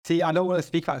See, I don't want to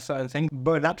speak about certain things,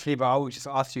 but naturally, bro, I would just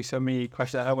ask you so many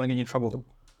questions. I don't want to get you in trouble.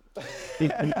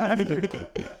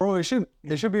 Bro,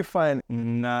 it should be fine.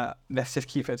 Nah, let's just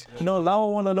keep it. No, now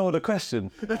I want to know the question.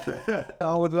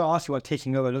 I would ask you what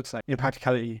taking over looks like in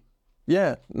practicality.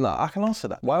 Yeah, no, I can answer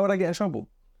that. Why would I get in trouble?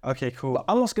 Okay, cool. But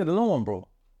I'm not scared of no one, bro.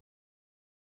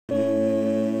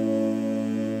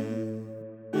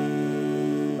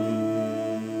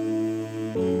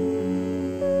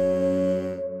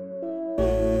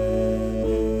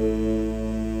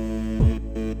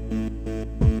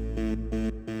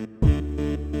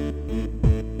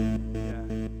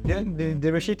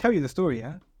 Did Rashid tell you the story,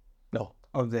 yeah? No.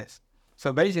 Of this?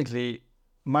 So basically,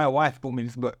 my wife bought me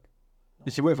this book.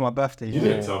 She waited for my birthday. You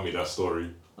didn't tell me that story.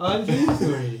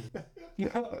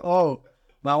 Oh,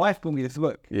 my wife bought me this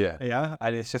book. Yeah. Yeah,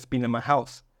 and it's just been in my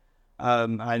house.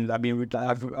 And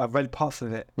I've read parts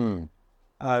of it. And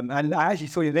I actually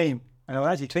saw your name, and I was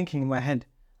actually thinking in my head,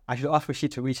 I should ask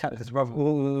Rashid to reach out to his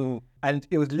brother. And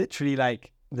it was literally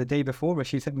like the day before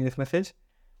Rashid sent me this message.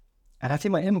 And I see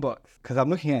my inbox, because I'm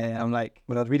looking at it, I'm like,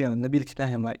 when I was reading on Nabil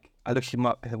Al-Kinani, I'm like, I looked him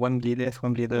up, Wembley this,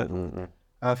 Wembley that.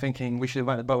 I was thinking we should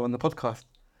invite the brother on the podcast.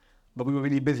 But we were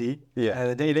really busy. Yeah.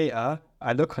 And a day later,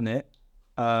 I look on it,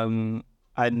 and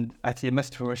I see a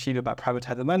message from Rashid about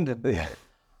Privatise and Mandem. Yeah.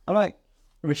 I'm like,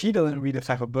 Rashid doesn't read this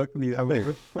type of book. Why are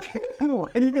you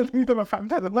going to read about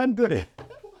Privatise and Mandem?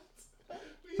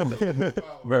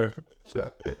 Bro.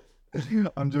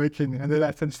 I'm joking. And then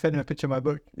I sent him a picture of my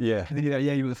book. Yeah. And then he's like,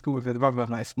 yeah, you were at school with his brother. I'm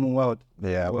like, small world.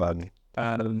 Yeah, man.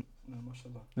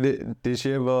 Mashallah. Did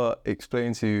she ever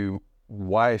explain to you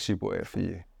why she bought it for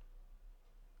you?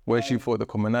 Where she thought the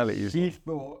commonalities? She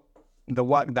thought the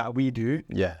work that we do,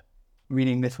 Yeah.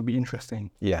 reading this would be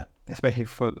interesting, Yeah. especially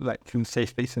for like safe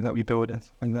spaces that we build and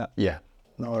stuff like that. Yeah.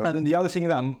 And then the other thing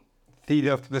that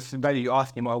this value you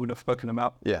asked him, I would have spoken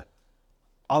about. Yeah.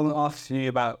 I want to ask you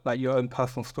about like your own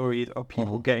personal stories of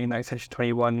people getting like Section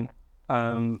 21.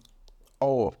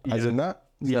 Oh, as in that?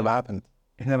 It's never happened.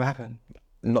 It never happened.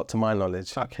 Not to my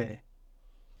knowledge. Okay.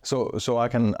 So I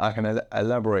can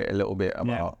elaborate a little bit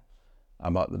about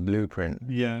the blueprint.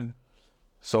 Yeah.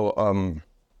 So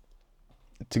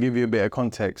to give you a bit of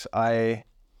context, I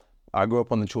grew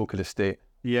up on the Chalkwood estate.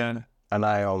 Yeah. And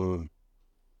I don't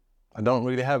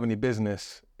really have any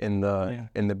business in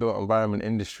the built environment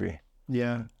industry.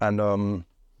 Yeah. And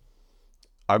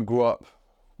I grew up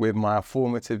with my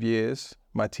formative years,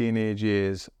 my teenage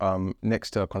years,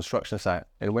 next to a construction site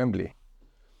in Wembley.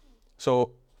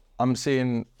 So I'm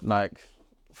seeing like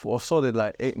for a solid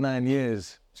like 8-9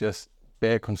 years, just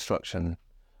bare construction.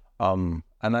 And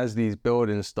as these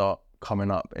buildings start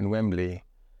coming up in Wembley,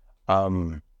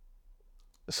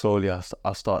 slowly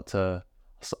I start to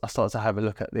have a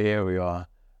look at the area,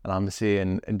 and I'm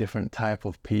seeing a different type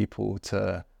of people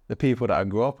to the people that I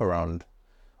grew up around.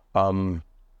 And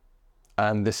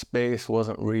the space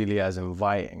wasn't really as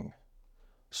inviting.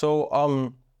 So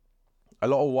a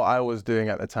lot of what I was doing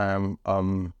at the time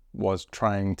was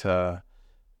trying to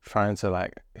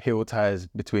like heal ties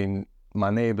between my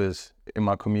neighbors in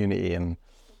my community. And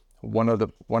one of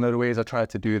the ways I tried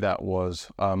to do that was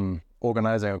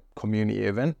organizing a community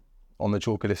event on the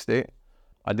Chalkwood estate.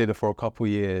 I did it for a couple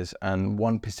of years, and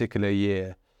one particular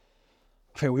year,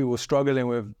 I think we were struggling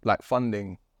with like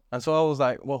funding. And so I was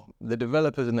like, well, the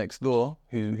developers next door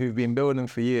who've been building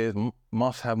for years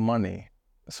must have money.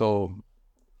 So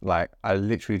like I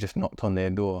literally just knocked on their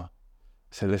door. I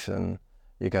said, listen,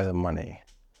 you guys have money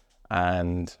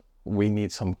and we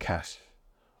need some cash.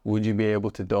 Would you be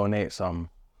able to donate some?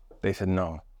 They said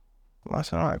no. I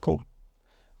said, all right, cool.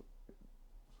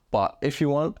 But if you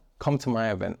want, come to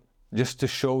my event just to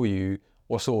show you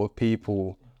what sort of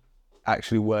people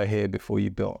actually were here before you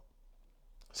built.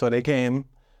 So they came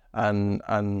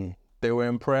and they were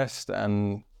impressed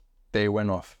and they went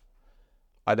off.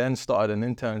 I then started an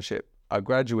internship. I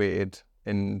graduated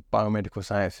in biomedical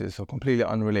sciences, so completely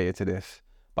unrelated to this,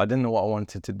 but I didn't know what I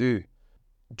wanted to do.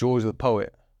 George the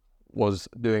poet was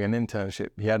doing an internship.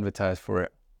 He advertised for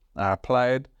it. I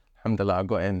applied, alhamdulillah, I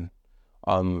got in.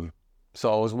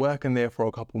 So I was working there for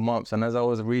a couple months, and as I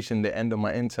was reaching the end of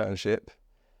my internship,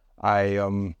 I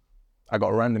got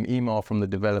a random email from the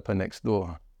developer next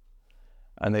door.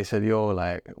 And they said, yo,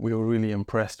 like, we were really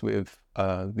impressed with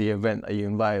the event that you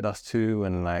invited us to,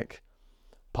 and like,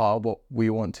 part of what we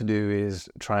want to do is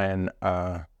try and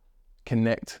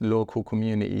connect local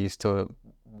communities to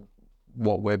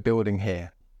what we're building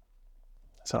here.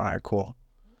 So, all right, cool.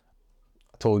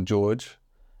 I told George,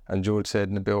 and George said,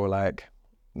 Nabil, like,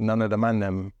 none of the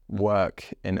Mandem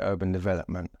work in urban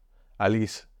development, at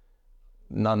least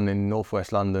none in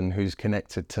Northwest London who's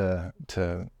connected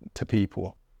to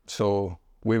people. So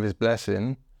with his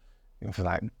blessing, he was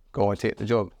like, go and take the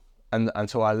job. And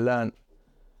so I learned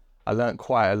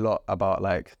quite a lot about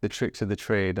like the tricks of the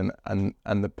trade and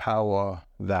the power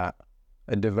that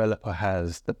a developer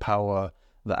has, the power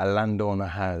that a landowner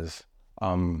has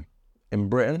in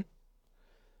Britain.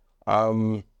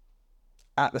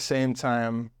 At the same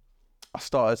time, I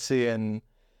started seeing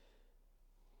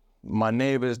my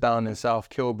neighbours down in South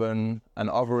Kilburn and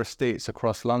other estates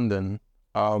across London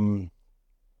kind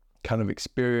of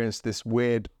experienced this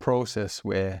weird process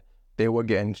where they were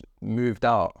getting moved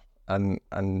out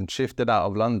and shifted out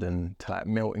of London to like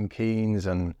Milton Keynes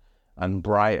and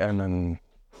Brighton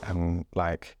and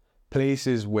like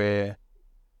places where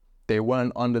they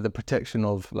weren't under the protection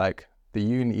of like the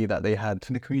unity that they had.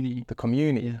 The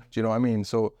community. Yeah. Do you know what I mean?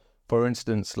 So for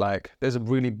instance, like there's a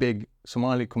really big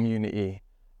Somali community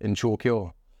in Chalk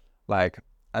Hill, like,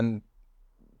 and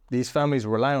these families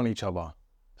rely on each other.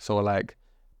 So like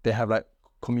they have like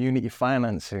community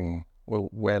financing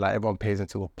where like everyone pays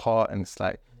into a pot, and it's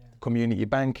like community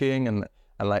banking and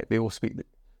like they all speak the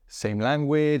same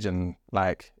language, and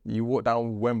like you walk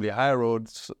down Wembley High Road,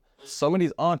 some of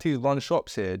these aunties run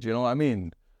shops here, do you know what I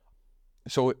mean?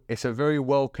 So it's a very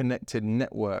well connected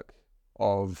network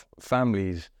of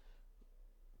families,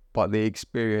 but they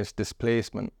experience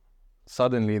displacement.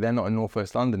 Suddenly they're not in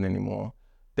Northwest London anymore.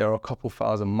 They're a couple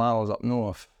thousand miles up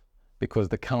north because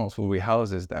the council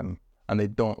rehouses them and they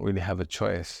don't really have a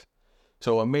choice.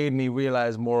 So it made me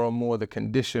realize more and more the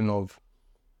condition of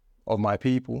my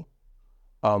people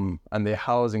and their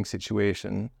housing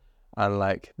situation, and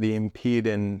like the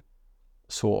impeding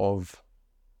sort of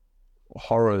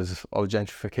horrors of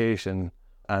gentrification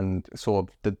and sort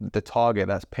of the target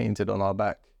that's painted on our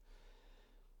back.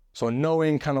 So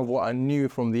knowing kind of what I knew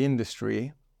from the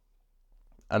industry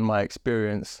and my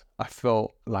experience, I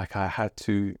felt like I had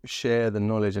to share the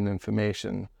knowledge and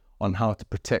information on how to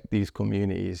protect these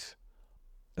communities.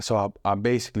 So I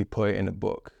basically put it in a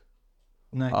book.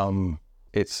 Nice.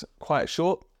 It's quite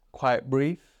short, quite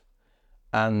brief,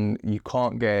 and you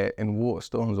can't get it in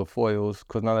Waterstones or foils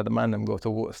because none of the Mandem go to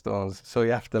Waterstones. So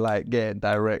you have to like get it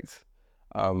direct.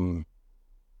 And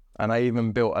I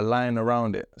even built a line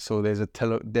around it. So there's a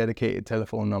dedicated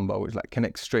telephone number which like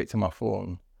connects straight to my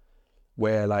phone,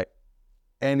 where like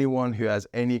anyone who has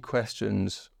any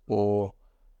questions or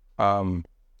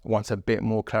wants a bit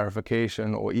more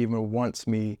clarification, or even wants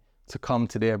me to come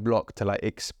to their block to like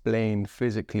explain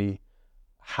physically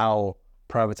how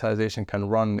privatization can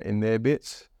run in their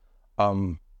bits,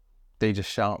 they just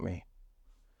shout me.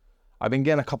 I've been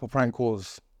getting a couple prank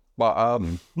calls, but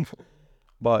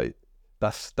but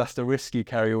that's the risk you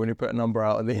carry when you put a number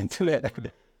out on the internet.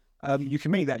 You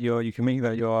can make that your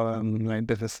like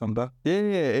business number. Yeah,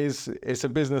 it's a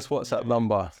business WhatsApp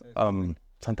number.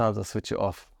 Sometimes I switch it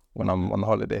off when I'm on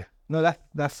holiday. No,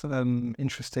 that's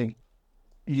interesting.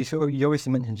 You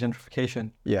obviously mentioned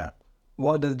gentrification. Yeah.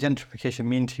 What does gentrification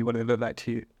mean to you? What does it look like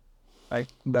to you? Like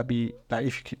that be like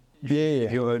if you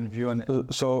could, your own view on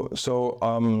it.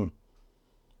 So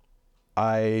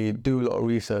I do a lot of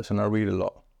research and I read a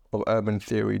lot of urban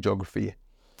theory, geography,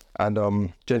 and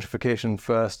gentrification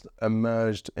first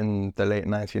emerged in the late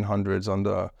 1900s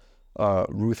under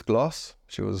Ruth Glass.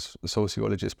 She was a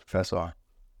sociologist professor,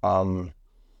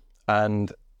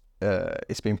 and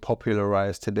it's been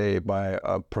popularized today by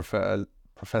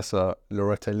Professor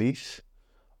Loretta Leach.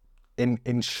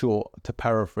 In short, to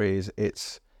paraphrase,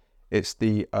 it's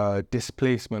the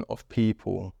displacement of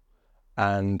people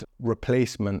and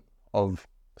replacement of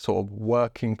sort of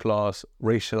working class,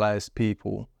 racialized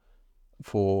people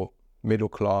for middle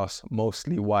class,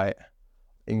 mostly white,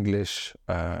 English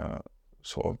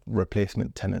sort of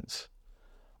replacement tenants.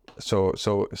 So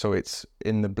it's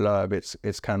in the blurb.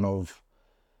 It's kind of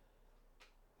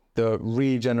the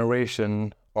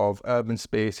regeneration of urban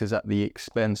spaces at the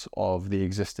expense of the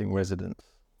existing residents.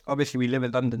 Obviously, we live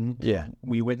in London. Yeah,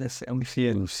 we witness it and we see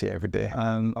it. We see it every day.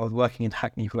 I was working in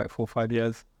Hackney for like 4 or 5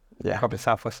 years. Yeah, up in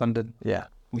Southwest London. Yeah,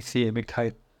 we see it big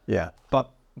time. Yeah,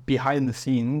 but behind the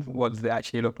scenes, what does it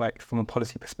actually look like from a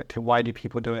policy perspective? Why do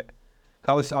people do it?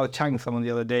 I was chatting to someone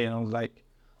the other day, and I was like,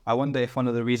 I wonder if one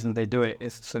of the reasons they do it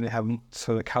is so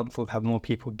the council have more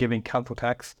people giving council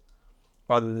tax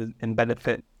rather than in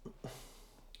benefit.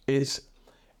 It's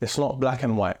not black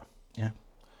and white. Yeah,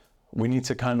 we need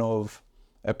to kind of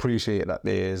appreciate that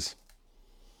there's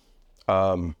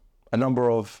a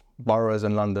number of boroughs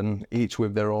in London, each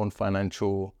with their own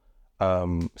financial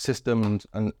systems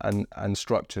and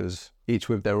structures, each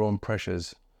with their own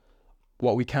pressures.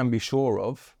 What we can be sure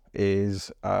of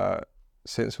is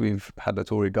since we've had a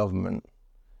Tory government,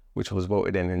 which was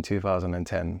voted in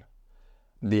 2010,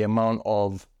 the amount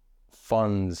of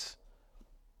funds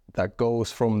that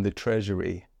goes from the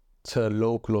treasury to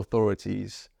local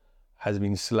authorities has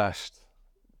been slashed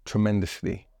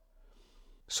tremendously.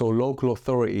 So local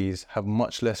authorities have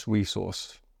much less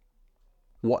resource.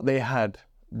 What they had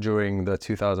during the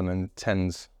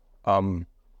 2010s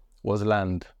was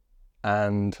land.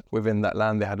 And within that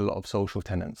land, they had a lot of social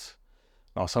tenants.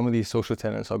 Now, some of these social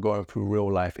tenants are going through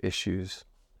real life issues,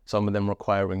 some of them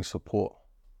requiring support.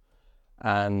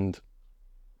 And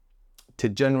to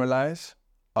generalize,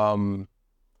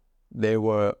 they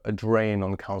were a drain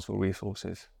on council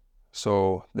resources.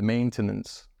 So the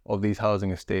maintenance of these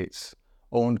housing estates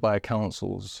owned by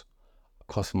councils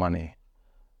cost money.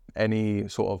 Any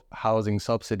sort of housing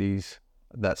subsidies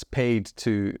that's paid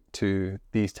to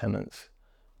these tenants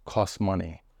costs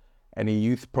money. Any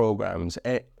youth programs,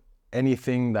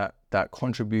 anything that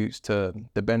contributes to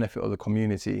the benefit of the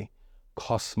community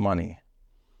costs money.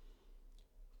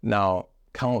 Now,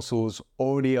 councils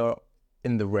already are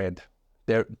in the red.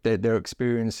 They're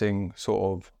experiencing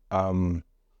sort of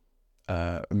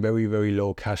very, very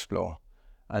low cash flow,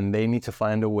 and they need to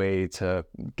find a way to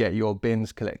get your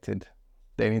bins collected.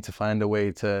 They need to find a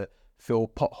way to fill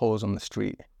potholes on the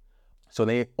street. So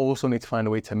they also need to find a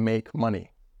way to make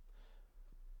money.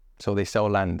 So they sell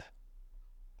land,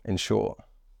 in short,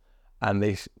 and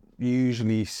they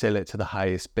usually sell it to the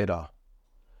highest bidder.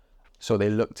 So they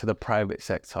look to the private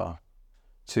sector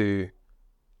to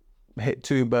hit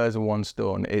two birds with one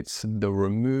stone. It's the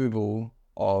removal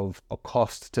of a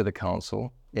cost to the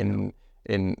council in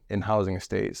housing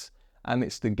estates, and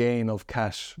it's the gain of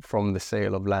cash from the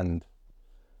sale of land.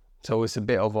 So it's a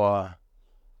bit of a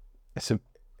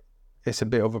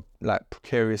like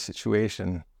precarious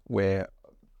situation where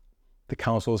the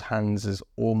council's hands is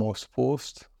almost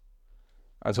forced.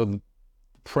 And so the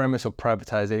premise of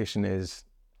privatization is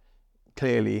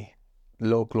clearly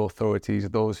local authorities,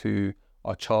 those who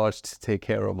are charged to take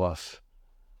care of us,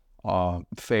 are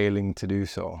failing to do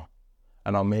so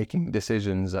and are making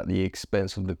decisions at the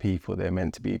expense of the people they're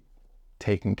meant to be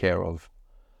taken care of.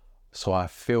 So I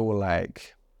feel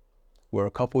like we're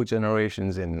a couple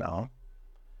generations in now.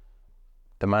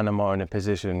 The Mandem are in a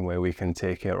position where we can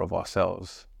take care of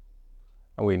ourselves,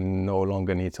 and we no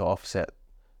longer need to offset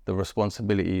the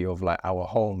responsibility of like our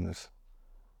homes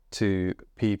to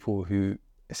people who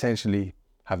essentially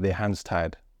have their hands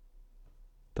tied.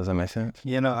 Does that make sense?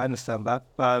 Yeah, no, I understand that.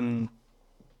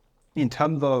 In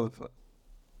terms of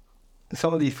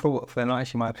some of these thoughts, they're not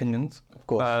actually my opinions. Of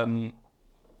course.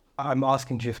 I'm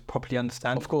asking to just properly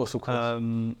understand. Of course.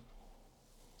 So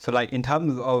like in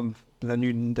terms of the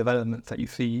new developments that you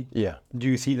see, Yeah. do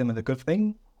you see them as a good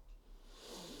thing?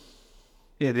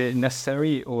 Is it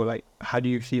necessary, or like how do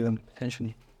you see them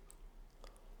potentially?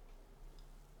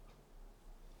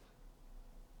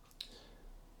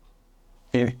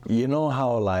 You know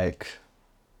how like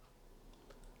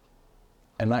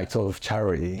an act of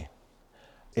charity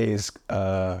is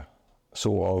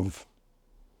sort of,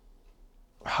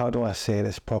 how do I say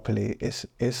this properly?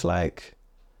 It's like,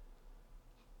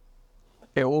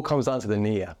 it all comes down to the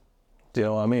niyyah. Do you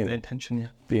know what I mean? The intention, yeah.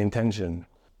 The intention.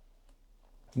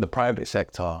 The private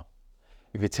sector,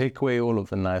 if you take away all of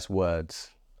the nice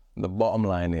words, the bottom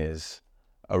line is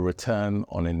a return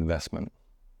on investment.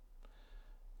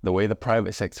 The way the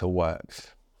private sector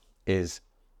works is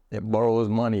it borrows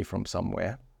money from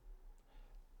somewhere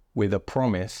with a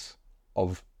promise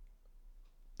of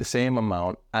the same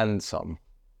amount and some.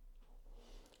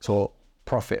 So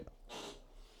profit.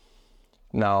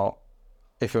 Now,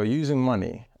 if you're using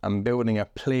money and building a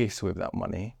place with that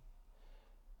money,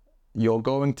 you're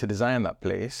going to design that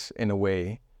place in a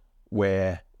way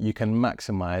where you can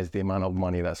maximize the amount of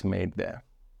money that's made there.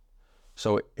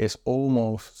 So it's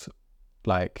almost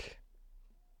like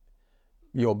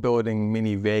you're building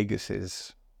mini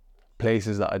Vegases,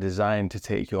 places that are designed to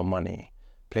take your money,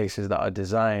 places that are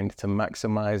designed to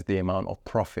maximize the amount of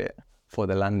profit for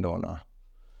the landowner.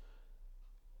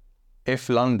 If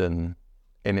London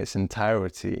in its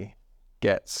entirety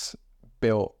gets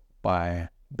built by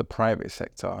the private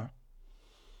sector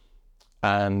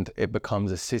and it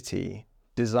becomes a city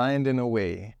designed in a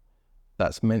way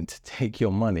that's meant to take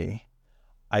your money,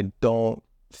 I don't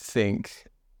think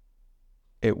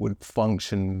it would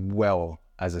function well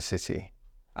as a city.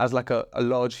 As like a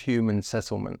large human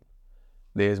settlement,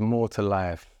 there's more to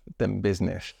life than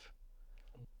business.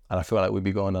 And I feel like we'd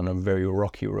be going on a very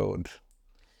rocky road.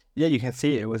 Yeah, you can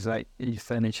see it was like it's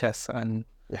the NHS and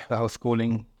the whole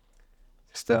schooling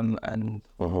system and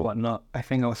whatnot. I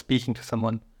think I was speaking to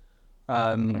someone,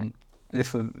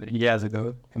 this was years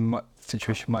ago, and the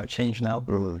situation might have changed now.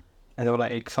 And they were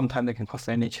like, sometimes it can cost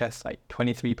the NHS like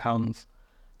 £23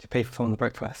 to pay for someone's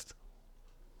breakfast.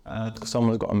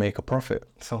 Someone's got to make a profit.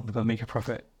 Someone's got to make a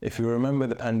profit. If you remember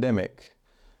the pandemic,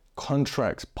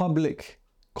 contracts, public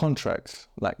contracts,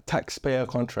 like taxpayer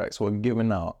contracts were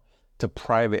given out to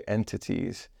private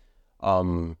entities.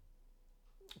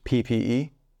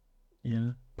 PPE,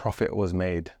 profit was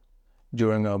made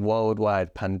during a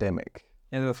worldwide pandemic.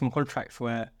 Yeah, there were some contracts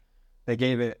where they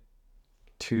gave it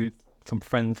to some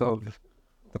friends of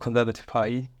the Conservative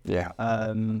Party. Yeah.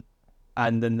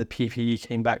 And then the PPE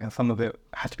came back and some of it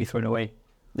had to be thrown away.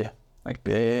 Yeah. Like,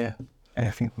 yeah. I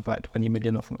think it was like 20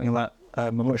 million or something like that.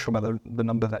 I'm not sure about the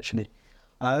numbers actually.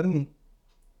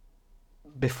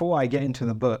 Before I get into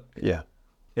the book, yeah,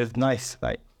 it was nice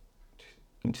like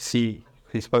to see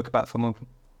he spoke about some of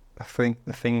the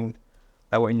things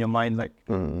that were in your mind, like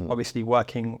obviously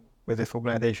working with this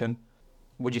organization.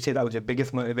 Would you say that was your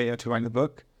biggest motivator to write the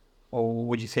book, or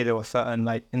would you say there were certain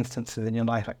like instances in your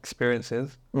life, like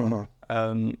experiences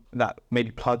that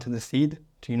maybe planted the seed?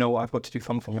 Do you know what, I've got to do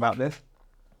something about this?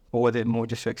 Or was it more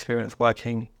just your experience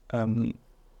working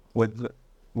with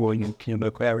in your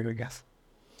local area, I guess?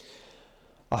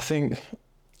 I think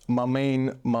my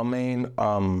main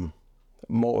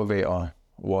motivator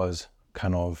was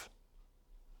kind of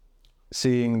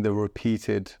seeing the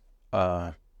repeated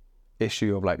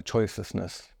issue of like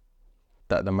choicelessness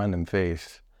that the Mandem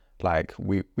face. Like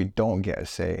we don't get a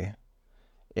say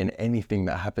in anything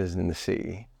that happens in the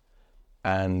city,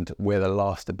 and we're the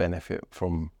last to benefit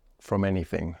from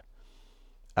anything.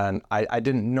 And I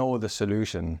didn't know the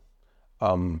solution.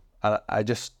 I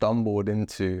just stumbled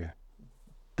into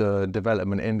the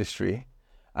development industry,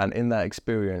 and in that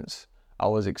experience I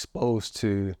was exposed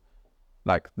to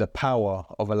like the power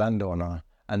of a landowner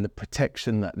and the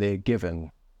protection that they're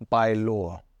given by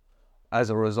law as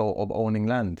a result of owning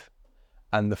land,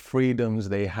 and the freedoms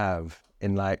they have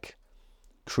in like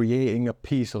creating a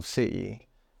piece of city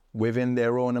within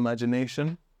their own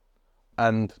imagination.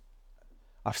 And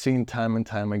I've seen time and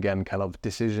time again kind of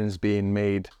decisions being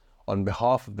made on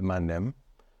behalf of the Mandem,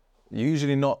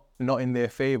 usually not in their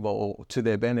favor or to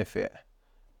their benefit,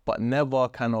 but never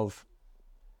kind of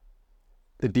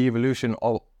the devolution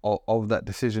of that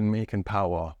decision-making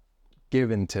power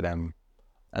given to them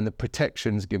and the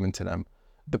protections given to them.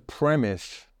 The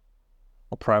premise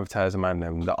of Privatise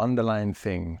Mandem, the underlying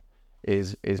thing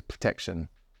is protection.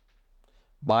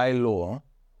 By law,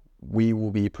 we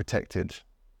will be protected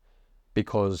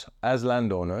because as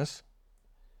landowners,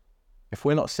 if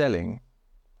we're not selling,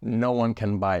 no one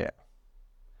can buy it.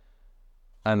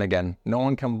 And again, no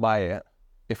one can buy it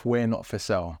if we're not for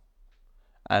sale.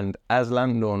 And as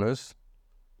landowners,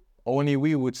 only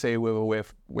we would say whether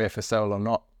we're for sale or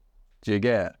not. Do you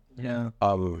get it? Yeah.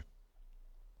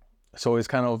 So it's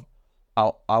kind of,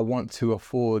 I want to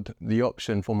afford the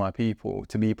option for my people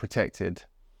to be protected.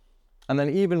 And then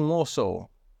even more so,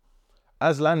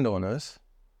 as landowners,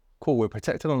 cool, we're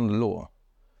protected under the law.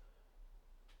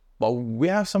 But we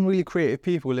have some really creative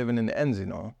people living in the ends, you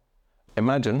know.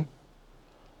 Imagine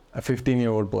a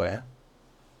 15-year-old boy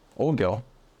or girl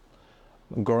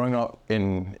growing up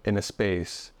in a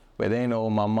space where they know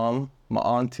my mum, my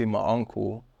auntie, my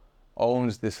uncle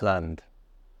owns this land.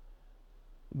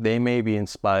 They may be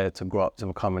inspired to grow up to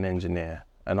become an engineer,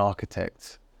 an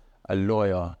architect, a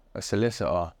lawyer, a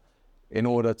solicitor, in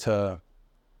order to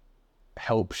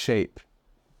help shape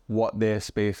what their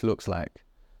space looks like.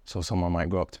 So someone might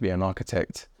grow up to be an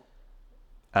architect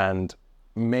and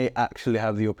may actually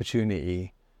have the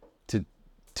opportunity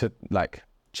to like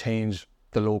change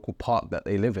the local park that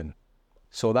they live in.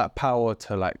 So that power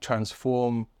to like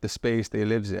transform the space they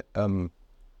live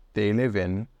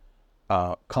in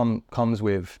comes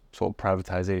with sort of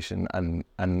privatization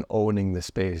and owning the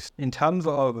space. In terms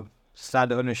of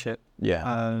land ownership,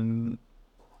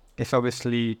 it's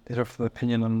obviously there's an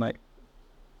opinion on like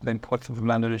the importance of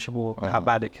land ownership or how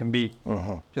bad it can be.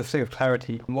 Just for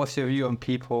clarity, what's your view on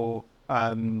people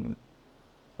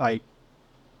like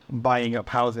buying up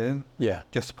houses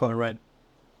just to put on rent?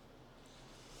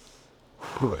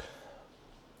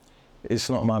 It's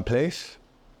not my place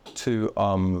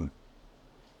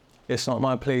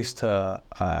to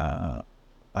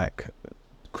like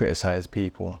criticize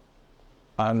people.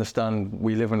 I understand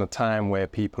we live in a time where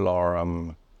people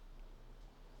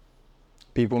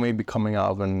may be coming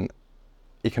out of an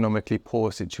economically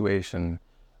poor situation,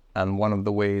 and one of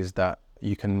the ways that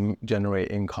you can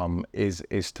generate income is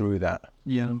through that.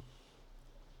 Yeah.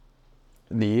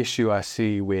 The issue I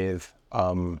see with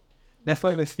let's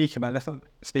not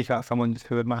speak about someone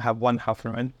who might have one house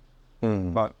on rent,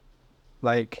 but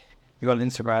like you got on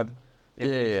Instagram,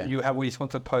 you have really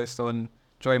sponsored posts on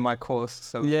join my course,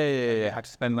 so you had to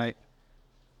spend like.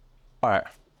 All right.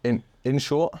 In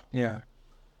short,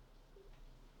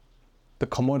 the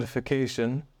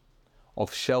commodification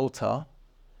of shelter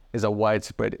is a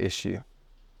widespread issue.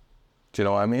 Do you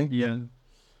know what I mean? Yeah.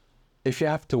 If you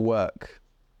have to work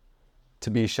to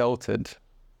be sheltered,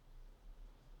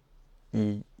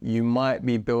 you might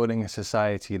be building a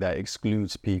society that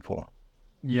excludes people.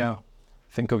 Yeah.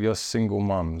 Think of your single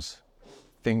mums.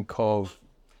 Think of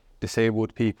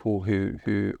disabled people who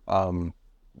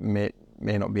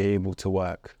may not be able to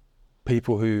work.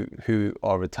 People who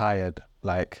are retired.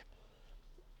 Like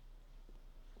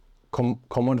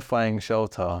commodifying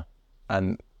shelter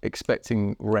and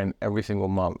expecting rent every single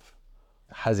month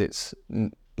has its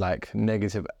like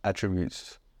negative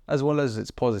attributes as well as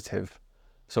its positive.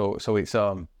 So it's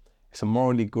a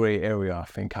morally grey area. I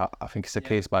think it's a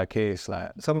case by case.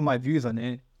 Like some of my views on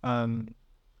it. I'm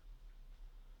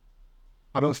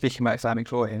not speaking about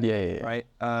Islamic law here. Yeah. Right.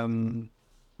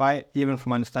 Right. Even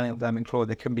from my understanding of Islamic law,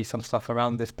 there can be some stuff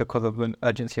around this because of an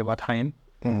urgency of our time.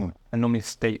 And normally, the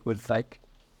state would like,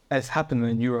 it's happened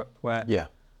in Europe where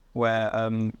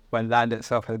land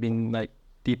itself has been like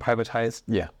deprivatized.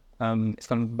 Yeah. It's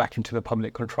gone back into the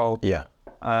public control. Yeah.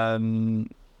 I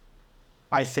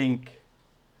think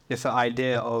it's the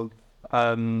idea of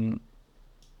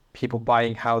people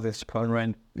buying houses to put on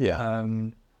rent. Yeah.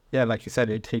 Like you said,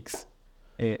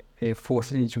 it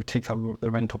forces you to take up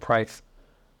the rental price.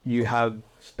 You have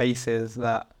spaces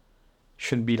that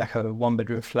should be like a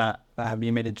 1-bedroom flat that have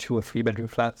been made into 2 or 3-bedroom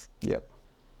flats. Yep.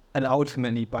 And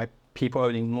ultimately, by people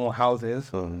owning more houses,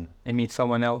 it means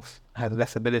someone else has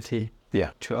less ability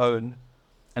to own.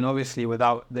 And obviously,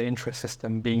 without the interest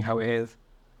system being how it is,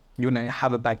 you wouldn't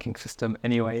have a banking system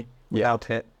anyway without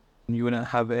it. You wouldn't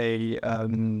have a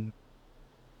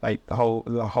like the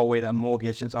whole way that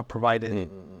mortgages are provided.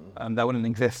 That wouldn't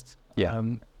exist.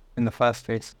 In the first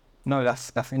place. No,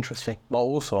 that's interesting. But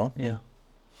also,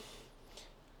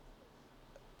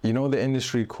 you know, the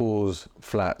industry calls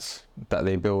flats that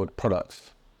they build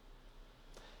products.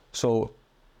 So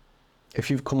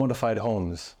if you've commodified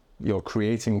homes, you're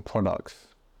creating products.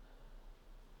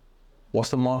 What's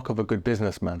the mark of a good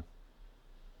businessman?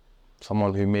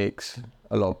 Someone who makes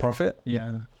a lot of profit.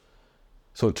 Yeah.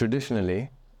 So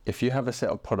traditionally, if you have a set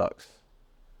of products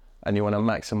and you want to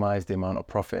maximize the amount of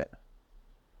profit,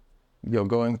 you're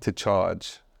going to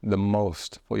charge the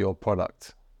most for your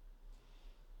product.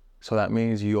 So that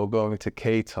means you're going to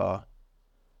cater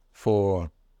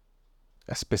for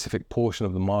a specific portion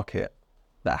of the market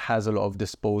that has a lot of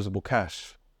disposable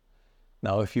cash.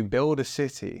 Now, if you build a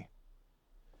city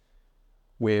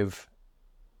with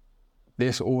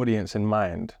this audience in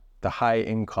mind, the high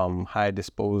income, high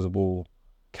disposable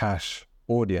cash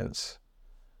audience,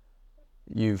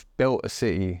 you've built a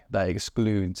city that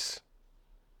excludes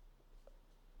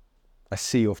a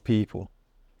sea of people.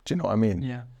 Do you know what I mean?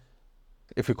 Yeah.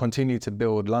 If we continue to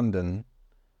build London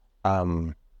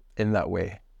in that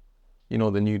way, you know,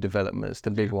 the new developments,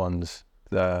 the big ones,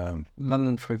 the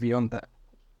London for beyond that,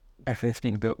 everything's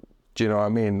being built. Do you know what I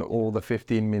mean? All the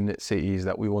 15-minute cities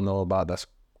that we all know about that's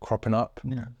cropping up.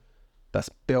 Yeah. That's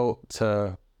built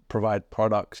to provide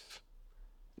products,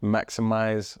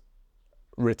 maximize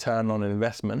return on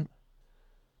investment.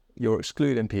 You're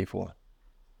excluding people.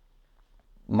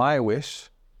 My wish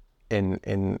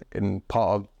in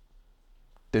part of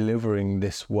delivering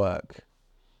this work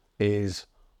is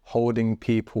holding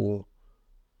people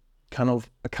kind of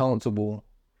accountable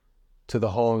to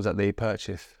the homes that they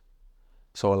purchase.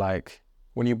 So like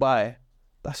when you buy,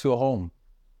 that's your home,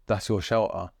 that's your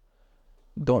shelter.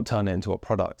 Don't turn it into a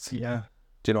product. Yeah.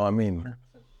 Do you know what I mean?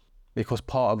 Because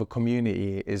part of a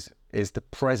community is the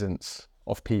presence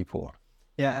of people.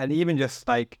 Yeah, and even just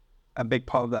like a big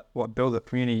part of that, what builds a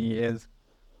community is,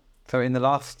 so in the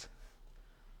last,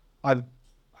 I've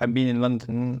been in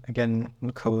London again,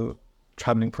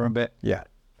 traveling for a bit. Yeah.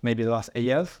 Maybe the last 8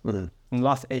 years. In the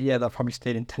last 8 years, I've probably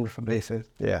stayed in 10 different places.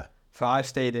 Yeah. So I've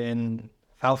stayed in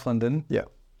South London. Yeah.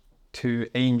 To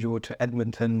Angel, to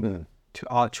Edmonton, to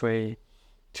Archway,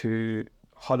 to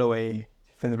Holloway,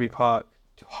 Finsbury Park,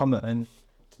 to Homerton,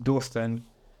 to Dalston,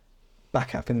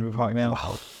 back at Finsbury Park now.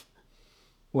 Wow.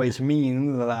 Which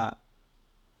means that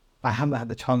I haven't had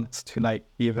the chance to like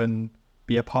even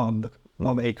be a part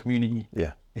of a community.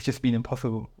 Yeah. It's just been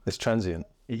impossible. It's transient.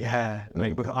 Yeah.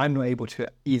 Like because I'm not able to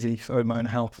easily own my own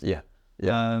house. Yeah.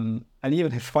 Yeah. And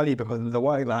even it's funny because the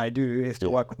work that I do is to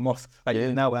work with mosques. Like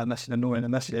now we're at Masjid and Noor in the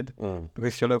Masjid because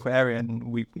it's your local area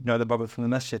and we know the brothers from the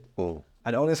Masjid.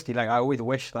 And honestly, like I always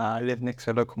wish that I lived next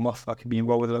to a local mosque, I could be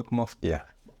involved with a local mosque. Yeah.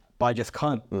 But I just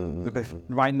can't because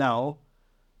right now,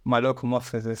 my local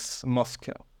mosque is this mosque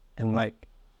in like,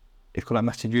 it's called like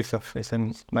Masjid Yusuf. It's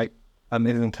in like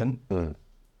Islington,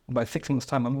 about 6 months'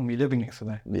 time, I'm going to be living next to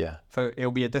there. Yeah. So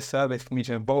it'll be a disservice for me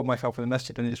to involve myself in the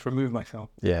masjid and just remove myself.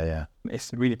 Yeah.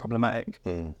 It's really problematic.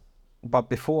 But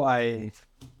before I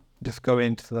just go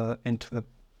into the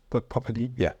book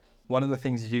properly, one of the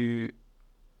things you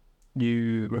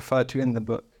refer to in the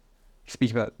book, you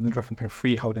speak about the difference between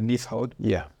freehold and leasehold.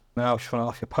 Yeah. Now I just want to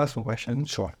ask you a personal question.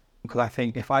 Sure. Because I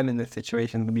think if I'm in this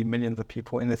situation, there'll be millions of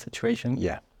people in this situation.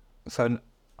 Yeah. So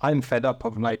I'm fed up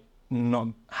of like not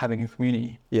having a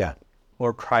community. Yeah. Or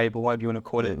a tribe, or whatever you want to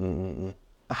call it.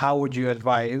 How would you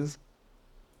advise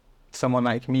someone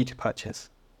like me to purchase?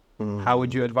 How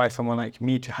would you advise someone like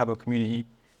me to have a community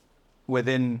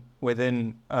within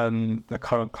the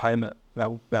current climate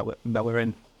that we're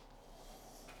in?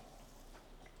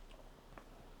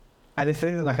 And this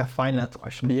isn't like a finance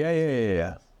question.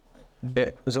 Yeah.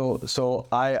 So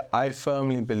I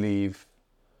firmly believe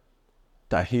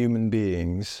that human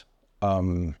beings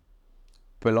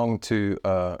belong to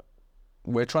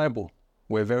we're tribal.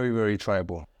 We're very, very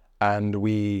tribal, and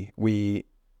we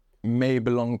may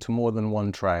belong to more than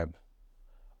one tribe.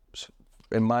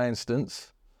 In my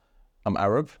instance, I'm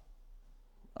Arab,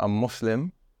 I'm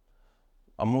Muslim,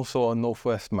 I'm also a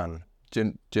Northwest man.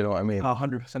 Do you know what I mean?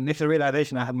 100%. It's a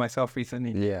realization I had myself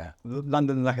recently. Yeah.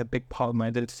 London's like a big part of my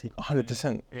identity.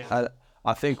 100%. Yeah.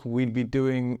 I think we'd be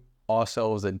doing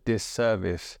ourselves a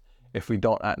disservice if we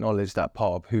don't acknowledge that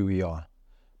part of who we are.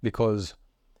 Because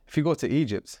if you go to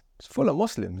Egypt, it's full of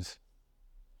Muslims,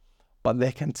 but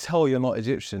they can tell you're not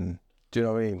Egyptian. Do you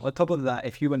know what I mean? On top of that,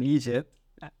 if you went to Egypt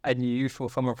and you saw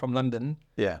someone from London,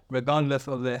 regardless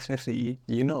of their ethnicity,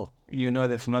 you know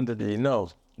they're from London. You know.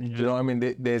 Do you know what I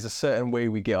mean? There's a certain way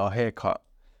we get our hair cut.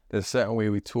 There's a certain way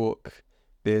we talk.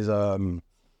 There's a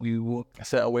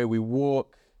certain way we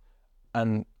walk.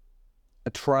 And a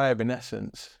tribe, in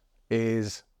essence,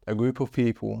 is a group of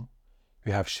people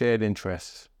who have shared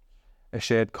interests, a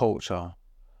shared culture,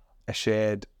 a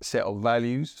shared set of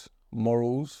values,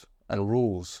 morals, and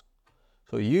rules.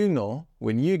 So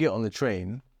when you get on the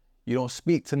train, you don't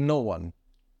speak to no one.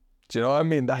 Do you know what I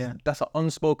mean? That's an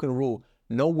unspoken rule.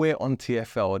 Nowhere on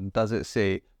TFL does it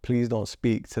say, please don't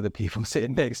speak to the people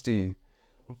sitting next to you.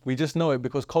 We just know it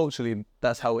because culturally,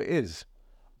 that's how it is.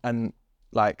 And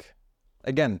like,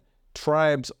 again,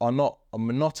 tribes are not a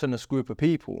monotonous group of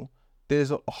people.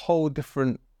 There's a whole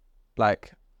different,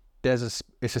 like,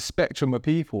 it's a spectrum of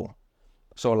people.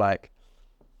 So like,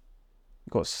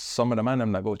 you've got some of the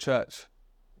Mandem that go to church,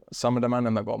 some of the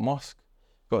Mandem that got mosque,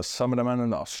 you've got some of the Mandem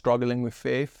that are struggling with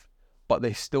faith, but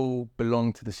they still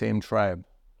belong to the same tribe.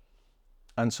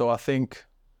 And so I think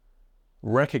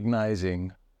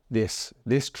recognizing this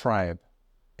tribe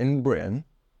in Britain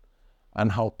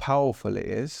and how powerful it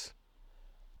is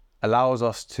allows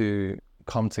us to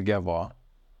come together,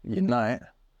 unite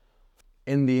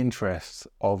in the interests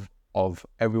of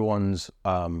everyone's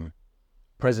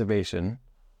preservation,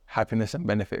 happiness and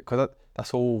benefit, because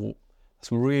that's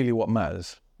really what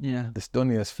matters. Yeah. This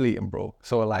dunya is fleeting, bro.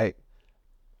 So like,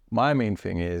 my main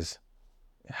thing is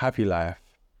happy life.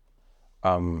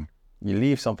 You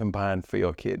leave something behind for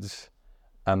your kids,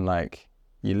 and like,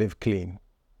 you live clean.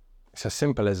 It's as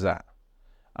simple as that.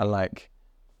 And like,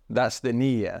 that's the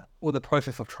niyyah. Or the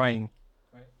process of trying.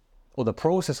 Right. Or the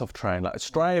process of trying, like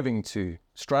striving to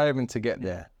get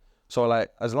there. So like,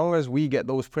 as long as we get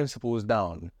those principles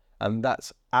down, and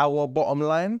that's our bottom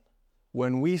line,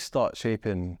 when we start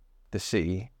shaping the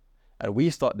city and we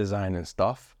start designing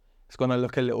stuff, it's going to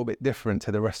look a little bit different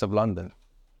to the rest of London.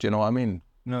 Do you know what I mean?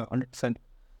 No, 100%.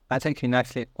 That takes me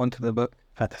nicely onto the book.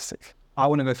 Fantastic. I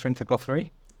want to go straight into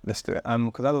glossary. Let's do it.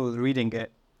 Because as I was reading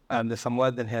it, there's some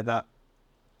words in here that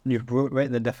you've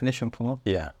written the definition for.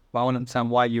 Yeah. But I want to understand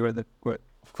why you wrote the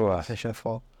Of course. definition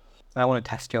for. I want to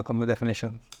test you on the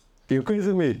definition. You're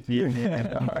quizzing me?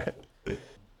 Yeah. All right.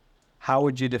 How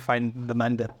would you define the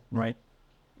Mandem, right?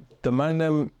 The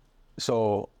Mandem,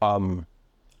 so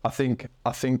I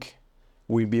think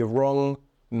we'd be wrong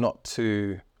not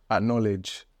to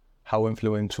acknowledge how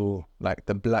influential like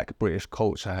the Black British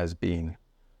culture has been,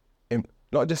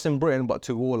 not just in Britain but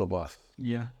to all of us.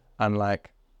 Yeah. And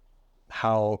like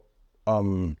how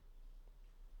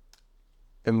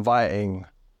inviting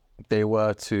they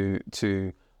were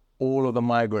to all of the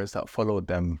migrants that followed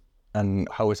them, and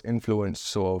how it's influenced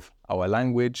sort of our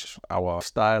language, our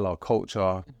style, our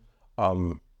culture.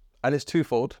 And it's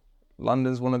twofold.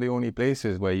 London's one of the only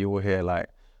places where you will hear like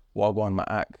Wagwan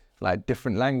Ma'ak, like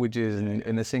different languages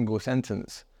in a single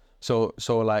sentence. So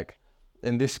like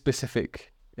in this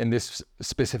specific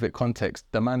context,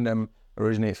 the Mandem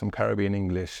originates from Caribbean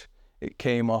English. It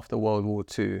came after World War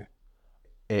II.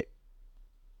 It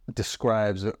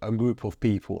describes a group of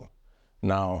people.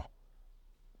 Now,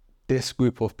 this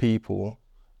group of people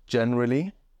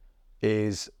generally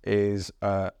is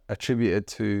attributed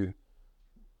to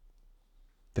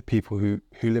the people who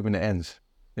live in the ends,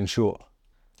 in short.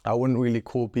 I wouldn't really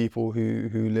call people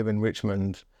who live in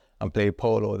Richmond and play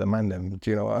polo the Mandem, do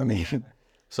you know what I mean?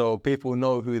 So people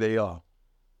know who they are.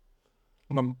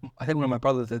 I think one of my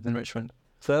brothers lives in Richmond.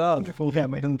 So Yeah,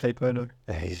 but he doesn't play polo.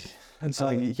 and so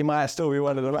he might still be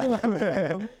one of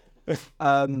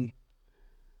them.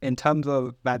 In terms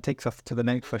of, that takes us to the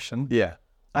next question. Yeah.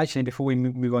 Actually, before we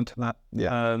move on to that,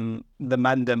 the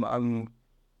Mandem,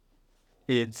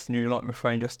 it's you're not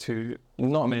referring just to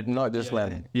not just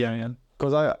men. Yeah.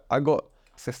 Because I got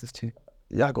Sisters too.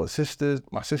 Yeah, I got sisters.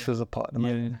 My sister's a part of the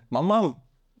Mandem. Yeah. My mum.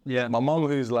 Yeah. My mum,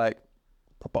 who's like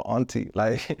proper auntie,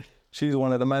 like she's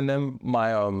one of the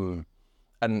Mandem.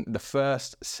 And the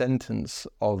first sentence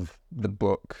of the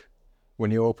book,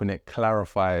 when you open it,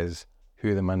 clarifies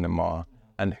who the Mandem are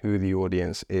and who the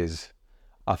audience is.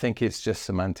 I think it's just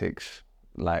semantics.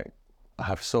 Like, I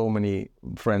have so many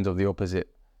friends of the opposite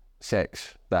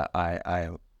sex that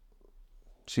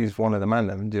she's one of the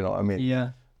Mandem, do you know what I mean?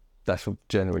 Yeah. That's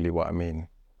generally what I mean.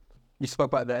 You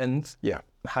spoke about the ends. Yeah.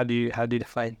 How do you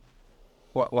define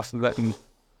what's the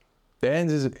The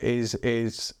ends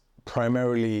is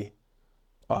primarily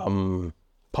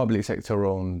public sector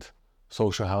owned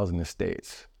social housing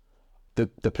estates.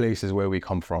 The places where we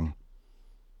come from.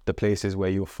 The places where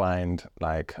you'll find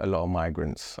like a lot of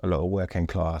migrants, a lot of working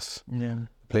class. Yeah.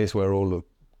 Place where all the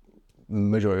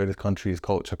majority of the country's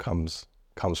culture comes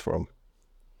from.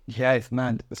 Yeah, it's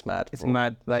mad. It's mad. It's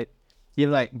mad. Like, you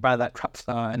like buy that trap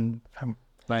star and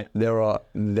like there are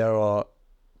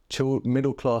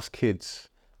middle class kids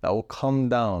that will come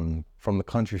down from the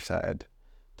countryside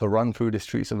to run through the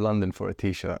streets of London for a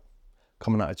t-shirt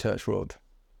coming out of Church Road.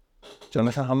 Do you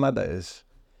understand how mad that is?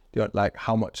 Do you know, like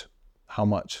how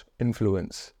much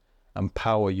influence and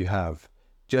power you have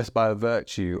just by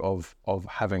virtue of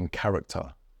having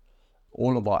character.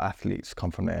 All of our athletes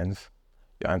come from the ends.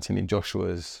 Your Anthony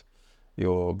Joshua's,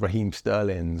 your Raheem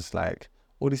Sterling's, like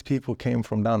all these people came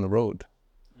from down the road.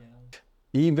 Yeah.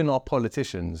 Even our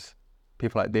politicians,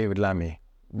 people like David Lammy,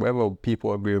 whether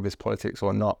people agree with his politics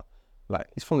or not, like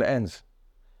he's from the ends.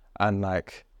 And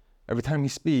like every time he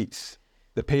speaks,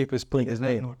 the papers print his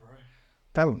name.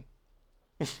 Damn.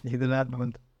 He's the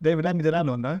landlord. David Lammy the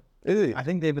landlord, no? Is he? I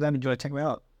think David Lammy, do you want to check me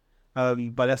out?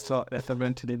 But let's not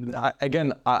run to David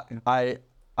Lammy.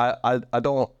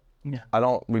 I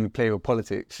don't really play with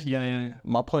politics. Yeah.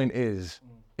 My point is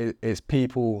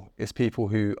people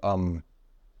who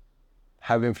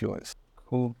have influence.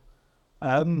 Cool.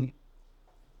 In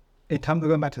terms of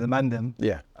going back to the Mandem,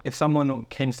 if someone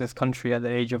came to this country at the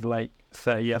age of like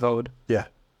 30 years old,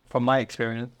 from my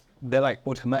experience, they're like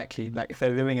automatically, like if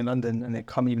they're living in London and they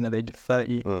come even at the age of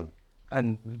 30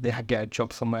 and they get a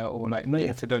job somewhere, or like, not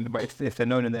if they don't, but if they're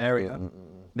known in the area,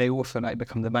 they also like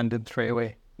become the Mandem straight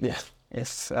away. Yeah.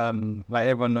 It's like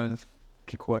everyone knows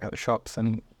people work at the shops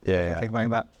and things like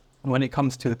that. When it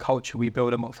comes to the culture we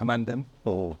build amongst the Mandem,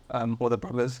 or the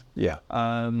brothers,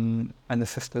 and the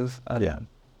sisters,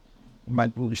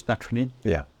 just naturally.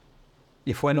 Yeah.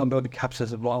 If we're not building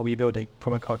capitalism, what are we building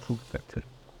from a cultural perspective?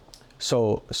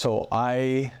 So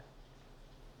I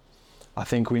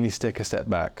think we need to take a step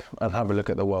back and have a look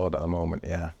at the world at the moment.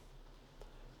 Yeah.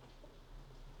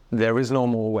 There is no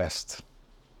more West.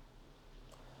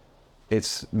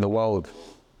 It's the world.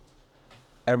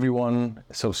 Everyone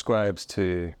subscribes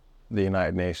to the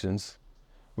United Nations,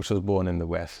 which was born in the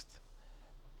West.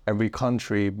 Every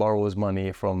country borrows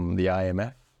money from the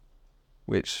IMF,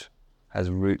 which has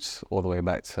roots all the way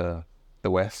back to the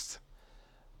West.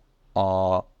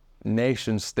 Our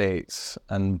nation states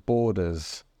and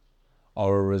borders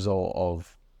are a result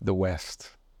of the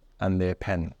West and their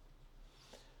pen.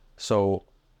 So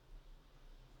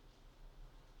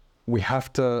we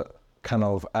have to kind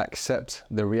of accept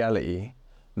the reality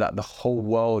that the whole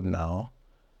world now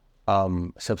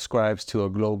subscribes to a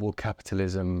global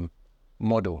capitalism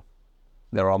model.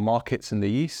 There are markets in the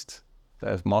East,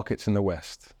 there's markets in the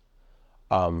West.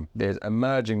 There's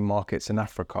emerging markets in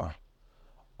Africa.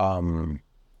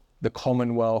 The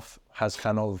Commonwealth has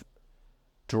kind of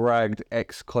dragged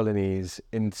ex-colonies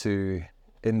into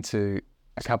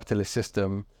a capitalist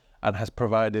system and has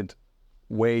provided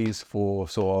ways for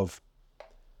sort of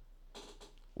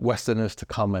Westerners to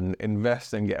come and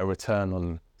invest and get a return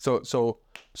on. So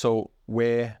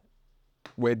we're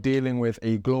dealing with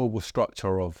a global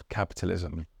structure of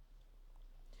capitalism.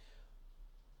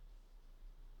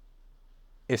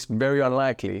 It's very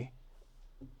unlikely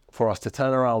for us to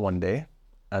turn around one day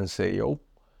and say, yo,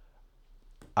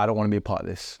 I don't want to be a part of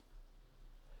this.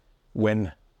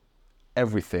 When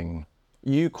everything.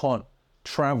 You can't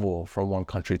travel from one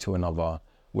country to another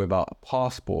without a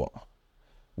passport,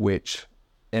 which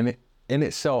in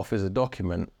itself is a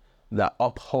document that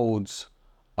upholds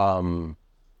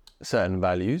certain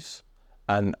values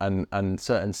and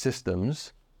certain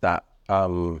systems that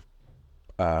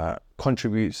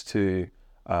contributes to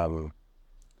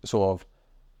sort of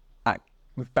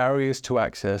barriers to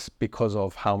access because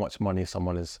of how much money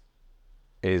someone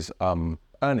is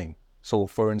earning. So,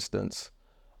 for instance,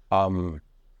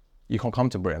 you can't come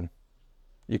to Britain.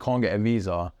 You can't get a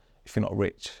visa if you're not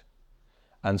rich.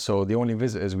 And so the only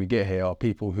visitors we get here are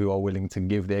people who are willing to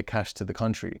give their cash to the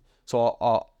country. So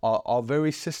our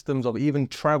very systems of even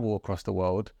travel across the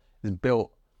world is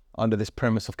built under this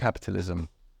premise of capitalism.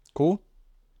 Cool?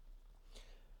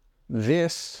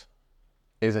 This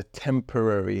is a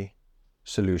temporary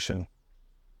solution.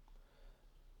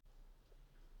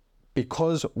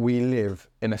 Because we live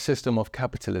in a system of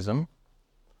capitalism,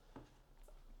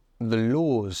 the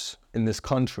laws in this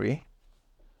country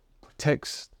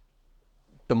protects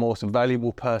the most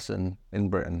valuable person in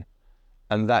Britain,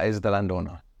 and that is the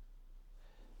landowner.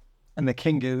 And the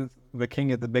king is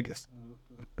the biggest.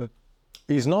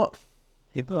 He's not.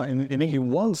 He's not. In England, He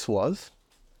once was.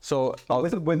 So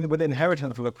with the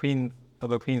inheritance of the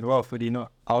queen's wealth, would he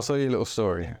not? I'll tell you a little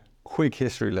story. Yeah. Quick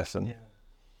history lesson. Yeah.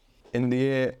 In the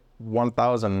year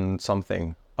 1000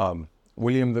 something,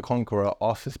 William the Conqueror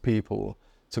asked his people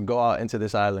to go out into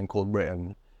this island called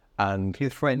Britain, and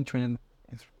He's French, and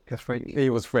he's French. he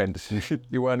was French.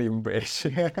 He weren't even British.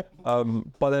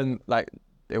 But then, like,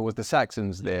 there was the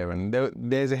Saxons there, and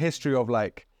there's a history of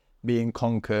like being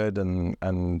conquered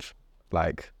and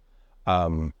like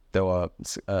there were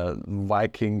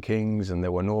Viking kings and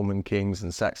there were Norman kings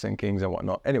and Saxon kings and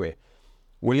whatnot. Anyway,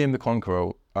 William the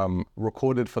Conqueror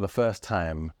recorded for the first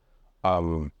time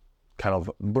kind of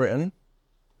Britain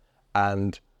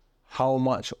and how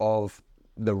much of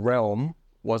the realm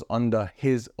was under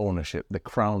his ownership, the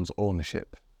crown's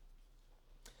ownership.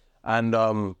 And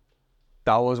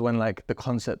that was when like the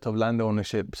concept of land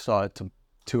ownership started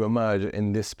to emerge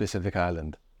in this specific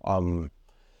island.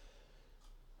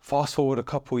 Fast forward a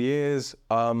couple years,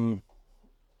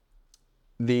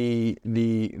 the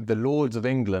lords of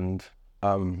England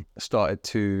started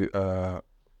to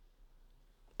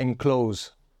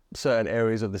enclose certain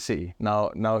areas of the city.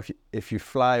 Now if you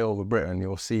fly over Britain,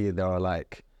 you'll see there are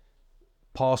like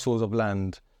parcels of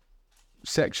land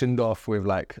sectioned off with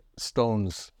like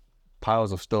stones,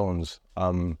 piles of stones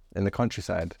in the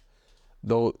countryside.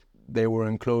 Though they were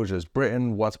enclosures.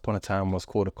 Britain, once upon a time, was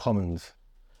called a commons.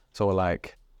 So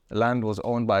like land was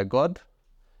owned by God.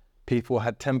 People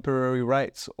had temporary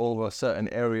rights over certain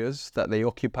areas that they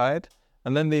occupied,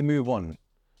 and then they move on.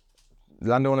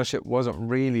 Land ownership wasn't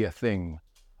really a thing.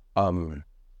 The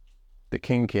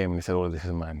king came and he said, "Oh, this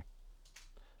is mine."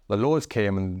 The lords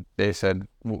came and they said,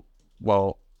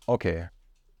 "Well, okay,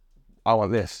 I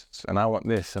want this, and I want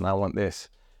this, and I want this."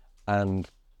 And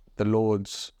the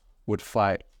lords would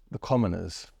fight the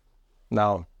commoners.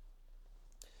 Now,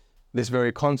 this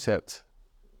very concept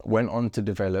went on to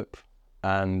develop,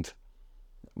 and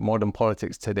modern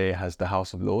politics today has the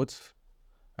House of Lords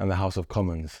and the House of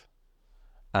Commons.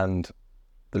 And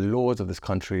the laws of this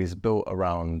country is built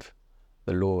around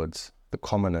the lords, the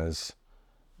commoners,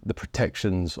 the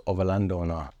protections of a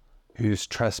landowner who's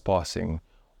trespassing,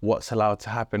 what's allowed to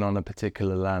happen on a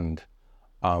particular land,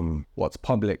 what's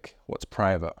public, what's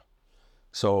private.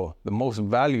 So the most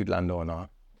valued landowner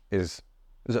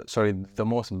the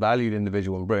most valued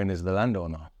individual in Britain is the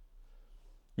landowner.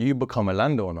 You become a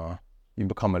landowner, you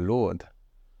become a lord,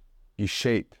 you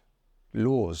shape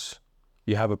laws,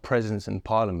 you have a presence in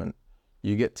parliament,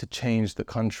 you get to change the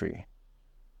country.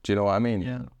 Do you know what I mean?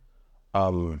 Yeah.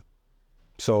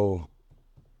 So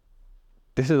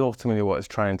this is ultimately what it's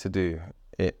trying to do.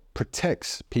 It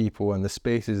protects people and the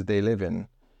spaces they live in.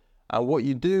 And what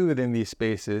you do within these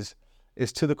spaces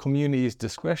is to the community's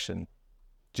discretion.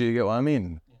 Do you get what I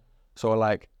mean? Yeah. So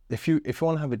like, if you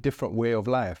want to have a different way of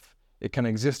life, it can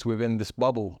exist within this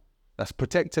bubble that's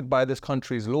protected by this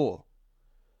country's law,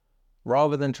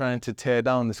 rather than trying to tear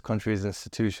down this country's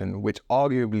institution, which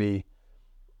arguably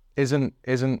isn't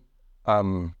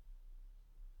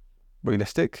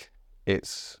realistic.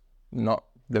 It's not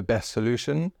the best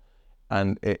solution,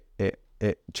 and it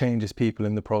changes people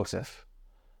in the process.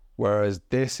 Whereas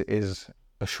this is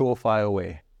a surefire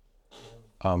way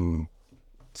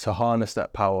to harness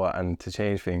that power and to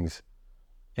change things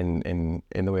in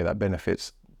the way that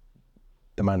benefits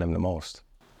the Mandem the most.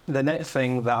 The next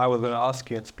thing that I was going to ask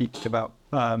you and speak about,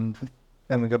 then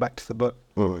we go back to the book.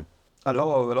 Mm. A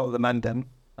lot of the Mandem,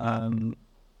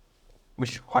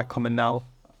 which is quite common now,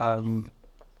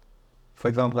 for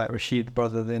example, like Rashid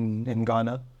brothers in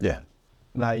Ghana. Yeah.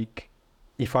 Like,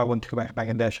 if I want to go back to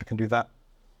Bangladesh, I can do that.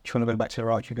 If you want to go back to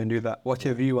Iraq, you can do that. What's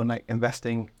your view on like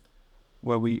investing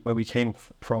where we came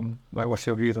from? Like, what's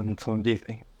your views on some of these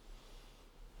things?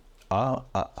 I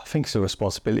think it's a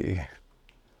responsibility.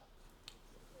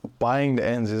 Buying the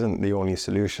ends isn't the only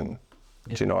solution.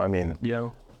 Yeah. Do you know what I mean? Yeah.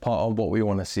 Part of what we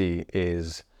want to see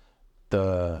is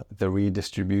the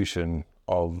redistribution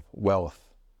of wealth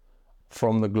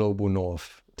from the global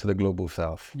north to the global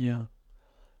south. Yeah.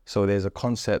 So there's a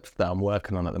concept that I'm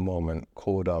working on at the moment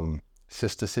called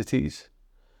sister cities.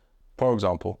 For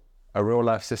example, a real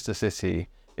life sister city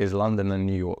is London and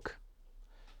New York.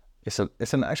 It's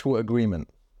an actual agreement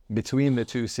between the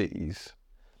two cities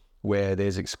where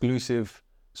there's exclusive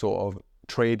sort of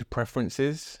trade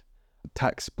preferences,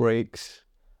 tax breaks,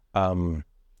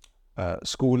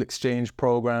 school exchange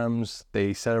programs.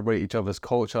 They celebrate each other's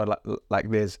culture. Like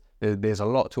there's a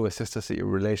lot to a sister city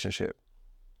relationship.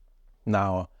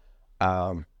 Now,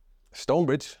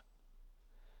 Stonebridge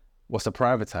was to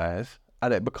privatize,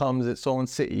 and it becomes its own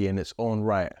city in its own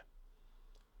right.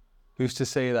 Who's to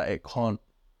say that it can't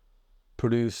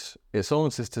produce its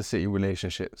own sister city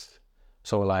relationships?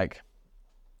 So like,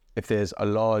 if there's a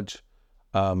large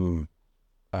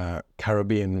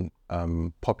Caribbean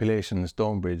population in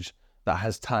Stonebridge that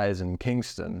has ties in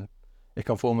Kingston, it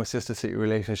can form a sister city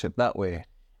relationship that way.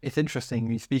 It's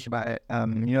interesting you speak about it. You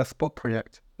know, the Spot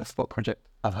Project.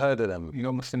 I've heard of them. You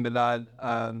know, Muslim Bilal.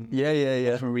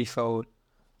 Yeah. From resold.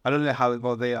 I don't know how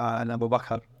well they are, and Abu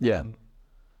Bakr. Yeah.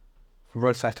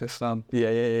 Roadside to Islam.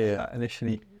 Yeah.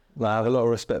 Initially. I have a lot of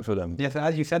respect for them. Yeah, so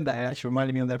as you said that, it actually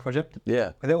reminded me of their project.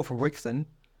 Yeah. They were from Brixton.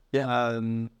 Yeah.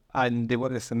 And they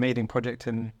got this amazing project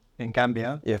in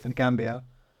Gambia. Yeah. In Gambia.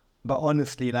 But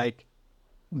honestly, like,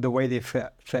 the way they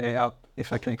set it up,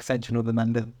 it's like an extension of the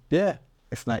Mandem. Yeah.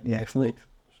 It's like, yeah, it's like...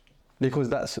 Because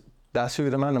that's who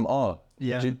the Mandem are.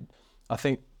 Yeah. I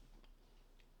think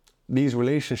these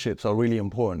relationships are really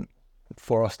important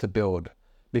for us to build,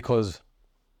 because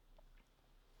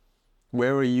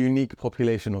we're a unique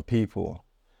population of people.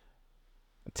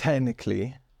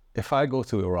 Technically, if I go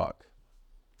to Iraq,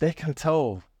 they can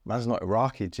tell man's not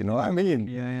Iraqi, do you know what I mean?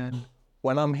 Yeah.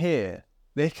 When I'm here,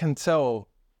 they can tell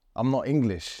I'm not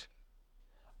English.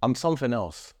 I'm something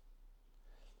else.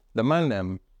 The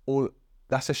Mandem,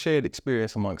 that's a shared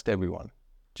experience amongst everyone.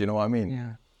 Do you know what I mean?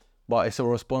 Yeah. But it's a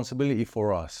responsibility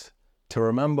for us to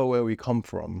remember where we come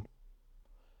from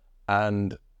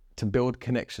and to build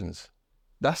connections.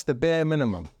 That's the bare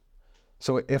minimum.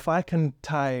 So if I can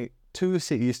tie two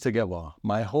cities together,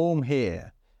 my home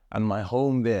here and my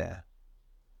home there,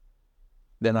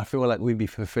 then I feel like we'd be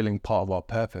fulfilling part of our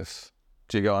purpose.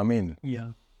 Do you get what I mean?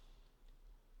 Yeah.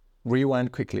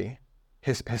 Rewind quickly.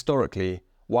 Historically,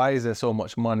 why is there so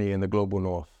much money in the global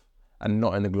north and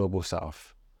not in the global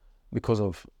south? Because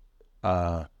of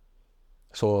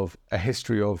sort of a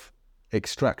history of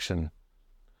extraction,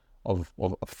 of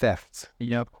theft.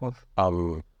 Yeah, of course.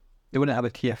 They wouldn't have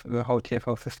the whole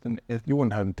TFL system. You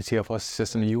wouldn't have the TFL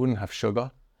system. You wouldn't have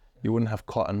sugar. You wouldn't have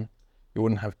cotton. You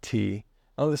wouldn't have tea.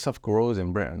 All this stuff grows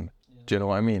in Britain. Yeah. Do you know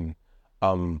what I mean?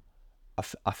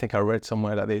 I think I read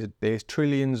somewhere that there's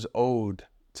trillions owed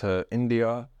to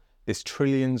India. There's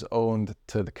trillions owed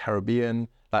to the Caribbean.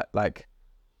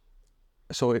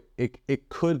 So it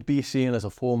could be seen as a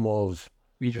form of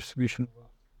redistribution,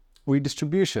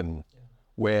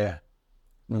 where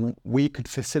we could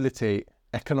facilitate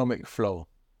economic flow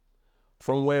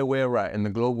from where we're at in the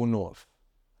global north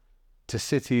to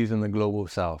cities in the global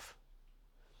south.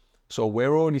 So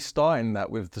we're already starting that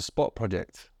with the Spot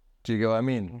project. Do you get what I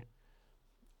mean? Mm-hmm.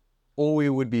 All we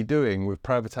would be doing with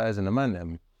privatizing the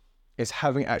Mandem is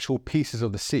having actual pieces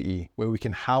of the city where we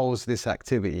can house this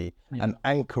activity and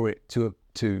anchor it to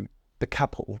the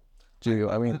capital. Do you know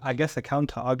what I mean? I guess a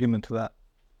counter argument to that,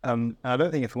 I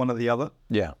don't think it's one or the other.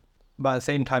 Yeah. But at the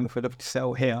same time, if we're looking to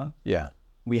sell here,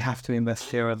 we have to invest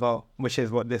here as well, which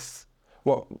is what the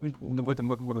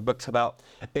book's about.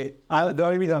 The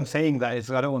only reason I'm saying that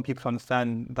is I don't want people to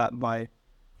understand that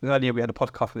earlier we had a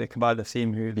podcast with Iqbal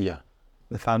Asim, who's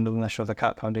the founder of the National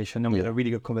Zakat Foundation, and we had a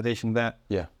really good conversation there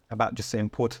about just the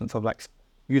importance of like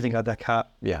using our zakat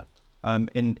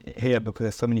in here, because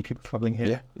there's so many people struggling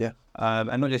here.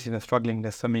 And not just even struggling,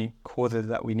 there's so many causes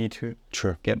that we need to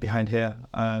get behind here.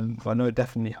 So I know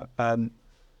definitely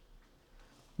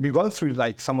we've gone through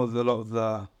like a lot of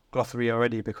the glossary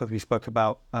already, because we spoke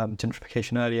about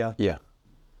gentrification earlier.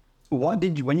 What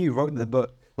did you, when you wrote the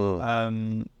book,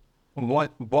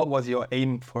 what was your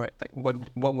aim for it? Like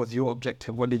what was your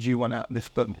objective? What did you want out of this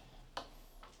book?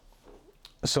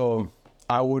 So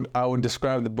I would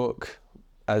describe the book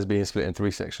as being split in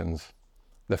 3 sections.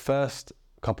 The first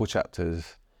couple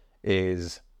chapters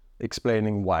is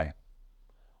explaining why.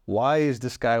 Why is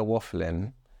this guy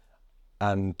waffling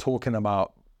and talking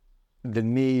about the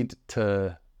need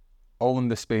to own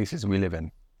the spaces we live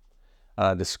in?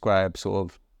 I describe sort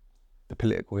of the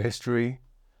political history.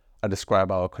 I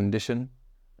describe our condition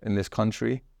in this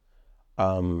country.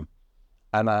 And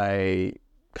I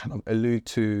kind of allude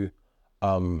to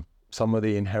some of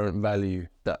the inherent value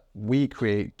that we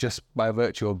create just by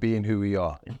virtue of being who we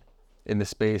are in the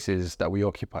spaces that we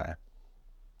occupy.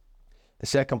 The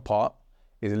second part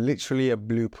is literally a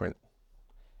blueprint.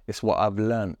 It's what I've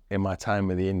learned in my time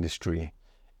in the industry.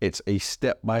 It's a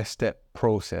step-by-step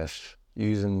process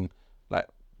using, like,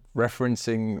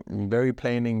 referencing in very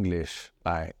plain English,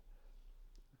 like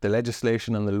the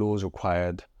legislation and the laws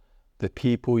required, the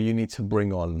people you need to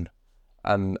bring on,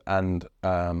 and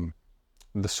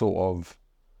the sort of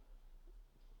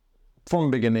from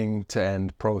beginning to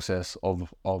end process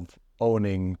of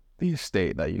owning the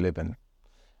estate that you live in.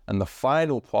 And the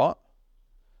final part,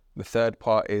 the third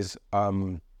part, is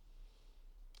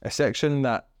a section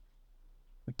that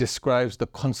describes the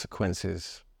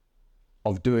consequences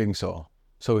of doing so.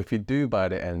 So if you do buy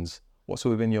the ends, what's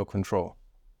within your control?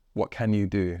 What can you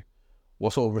do?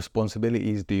 What sort of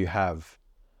responsibilities do you have?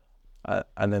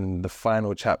 And then the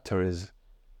final chapter is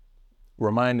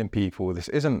reminding people this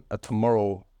isn't a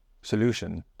tomorrow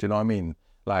solution. Do you know what I mean?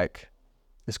 Like,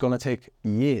 it's going to take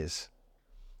years.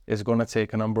 It's going to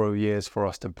take a number of years for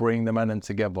us to bring the Mandem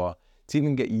together, to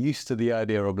even get used to the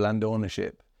idea of land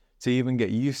ownership, to even get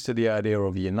used to the idea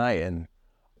of uniting,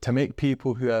 to make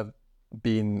people who have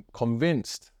been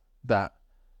convinced that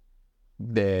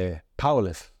they're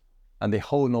powerless and they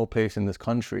hold no place in this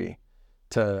country,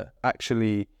 to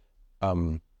actually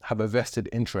have a vested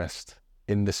interest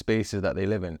in the spaces that they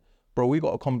live in. Bro, we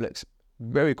got a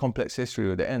very complex history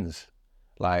with the ends.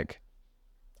 Like,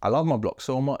 I love my block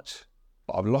so much,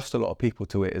 but I've lost a lot of people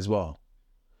to it as well.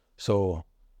 So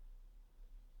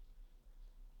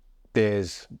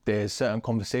there's certain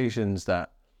conversations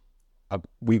that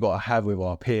we got to have with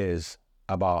our peers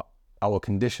about our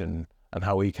condition and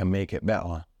how we can make it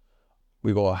better.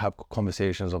 We got to have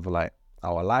conversations of, like,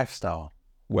 our lifestyle,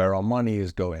 where our money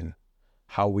is going,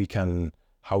 how we can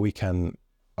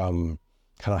kind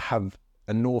of have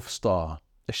a North Star,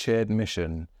 a shared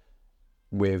mission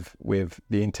with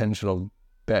the intention of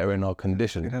bettering our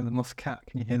condition. You hear the moss cat?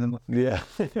 Can you hear the moss? Yeah.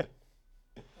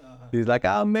 He's like,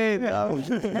 oh, man.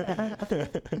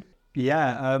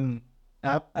 Yeah, and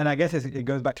I guess it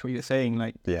goes back to what you're saying,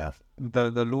 like, Yeah.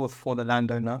 the laws for the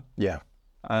landowner. Yeah.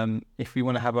 If we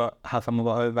want to have some of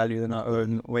our own values and our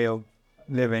own way of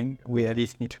living, we at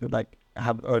least need to, like,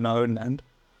 own our own land.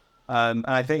 And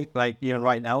I think, like, you know,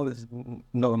 right now is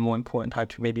not a more important time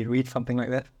to maybe read something like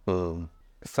this.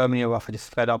 So many of us are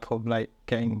just fed up of, like,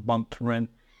 getting bumped rent.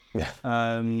 Yeah.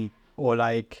 Or,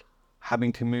 like,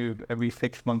 having to move every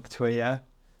 6 months to a year.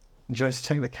 Just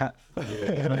check the cat. Yeah.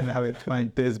 I don't know how it's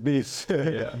fine. There's beefs.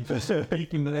 Yeah. Just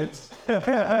 18 minutes.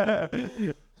 That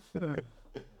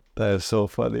is so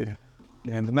funny.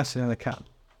 Yeah, and the message on the cat.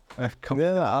 I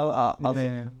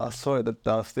saw it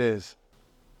downstairs.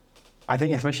 I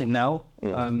think especially now,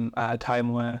 at a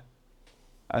time where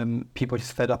people are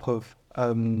just fed up of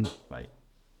like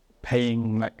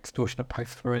paying, like, extortionate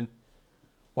price for rent,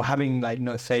 or having, like,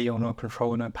 no say or no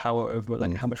control, no power over,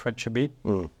 like, how much rent should be.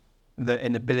 The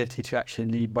inability to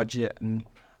actually budget and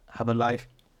have a life.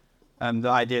 The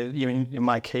idea, even in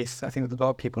my case, I think there's a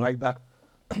lot of people like that,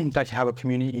 to actually have a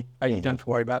community. You don't have to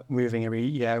worry about moving every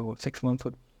year or 6 months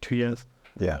or 2 years.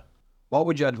 Yeah. What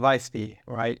would your advice be,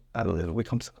 right? We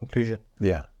come to the conclusion.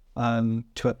 Yeah.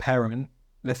 To a parent,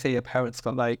 let's say a parent's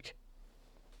got, like,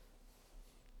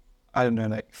 I don't know,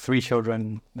 like 3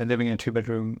 children, they're living in a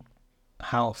 2-bedroom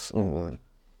house.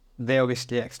 They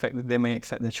obviously they may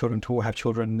expect their children to all have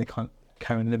children, and they can't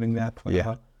carry on living there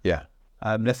forever. Yeah.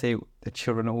 Let's say the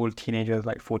children are all teenagers,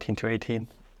 like 14 to 18.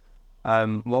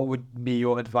 What would be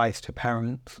your advice to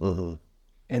parents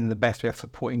in the best way of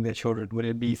supporting their children? Would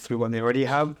it be through what they already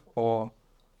have, or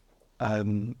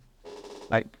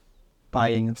like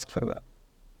buying and stuff like that?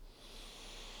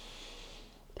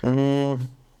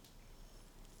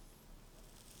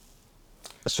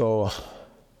 So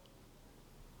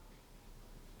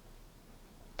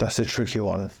that's a tricky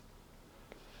one.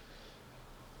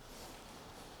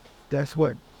 That's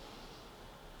what.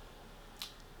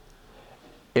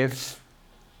 If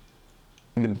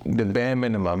the bare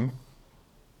minimum,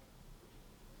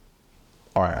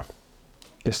 all right,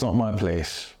 it's not my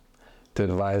place to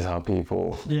advise how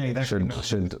people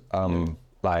should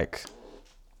like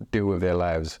deal with their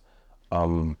lives.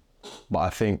 But I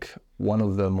think one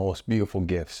of the most beautiful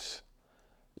gifts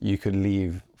you could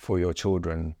leave for your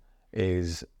children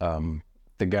is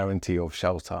the guarantee of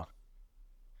shelter.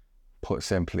 Put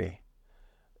simply,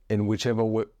 in whichever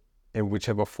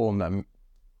form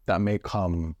that may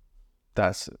come,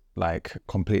 that's like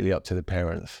completely up to the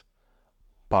parents.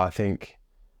 But I think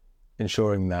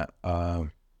ensuring that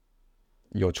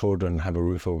your children have a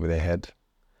roof over their head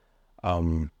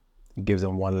gives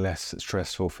them one less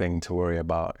stressful thing to worry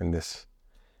about in this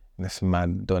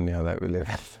mad dunya that we live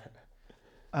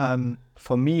in.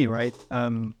 For me, right,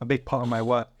 a big part of my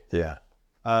work, Yeah.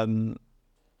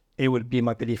 it would be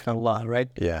my belief in Allah, right?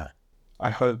 Yeah. I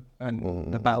hope,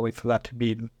 and the battle is for that to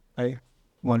be, right,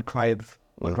 what drives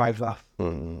us.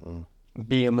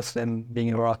 Being a Muslim, being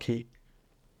Iraqi,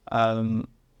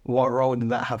 what role did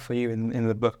that have for you in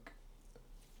the book?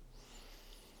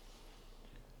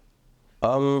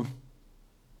 The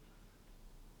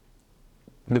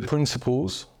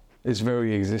principles, its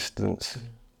very existence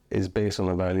is based on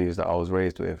the values that I was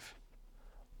raised with.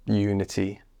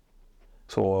 Unity,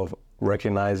 sort of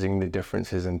recognizing the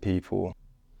differences in people,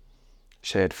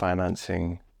 shared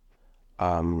financing,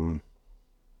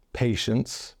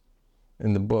 patience.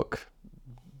 In the book,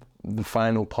 the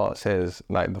final part says,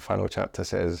 like the final chapter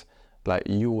says, like,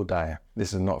 you will die,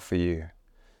 this is not for you.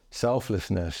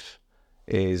 Selflessness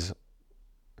is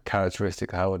a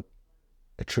characteristic I would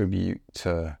attribute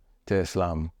to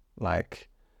Islam. Like,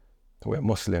 we're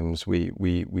Muslims,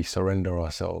 we surrender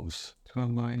ourselves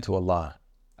to Allah.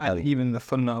 And even the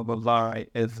sunnah of Allah, right,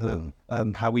 is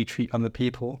how we treat other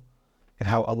people and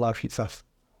how Allah treats us.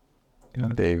 You know?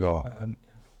 There you go.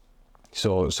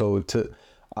 So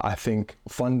I think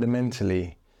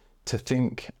fundamentally, to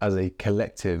think as a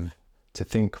collective, to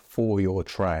think for your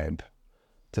tribe,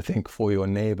 to think for your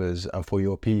neighbors and for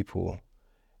your people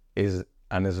is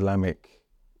an Islamic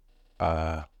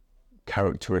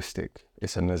characteristic.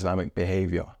 It's an Islamic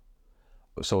behavior.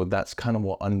 So that's kind of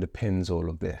what underpins all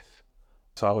of this.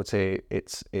 So I would say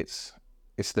it's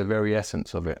the very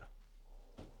essence of it.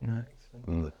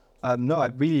 No, I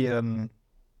really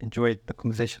enjoyed the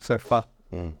conversation so far.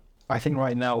 I think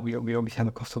right now we obviously have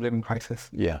a cost of living crisis.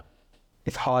 Yeah.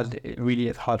 It's hard. It really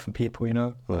is hard for people, you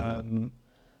know.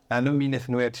 I don't mean this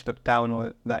in a way to look down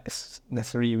or that it's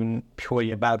necessarily even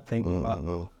purely a bad thing.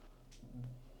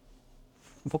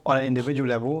 But on an individual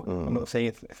level, I'm not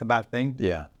saying it's a bad thing.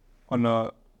 Yeah. On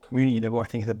a community level, I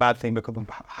think it's a bad thing because of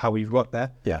how we've got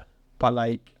there. Yeah. But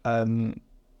like,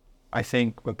 I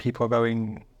think when people are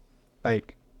going,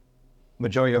 like,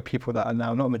 majority of people that are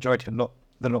now, not majority, a lot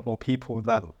more people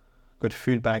that go to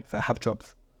food banks that have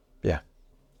jobs. Yeah.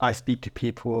 I speak to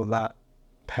people that,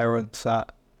 parents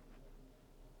that,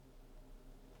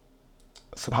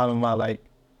 subhanAllah, like,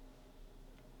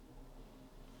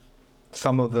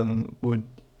 some of them would,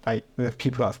 like, there's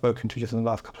people that I've spoken to just in the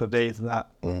last couple of days that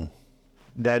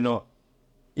they're not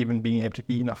even being able to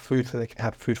eat enough food so they can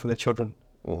have food for their children.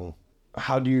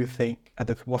 How do you think,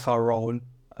 what's our role?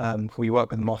 We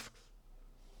work with mosques.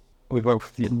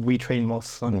 We train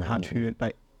mosques on how to,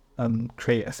 like,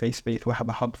 create a safe space or have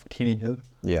a hub for teenagers.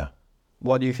 Yeah.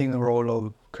 What do you think the role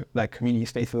of, like, community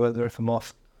space, whether it's a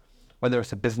mosque, whether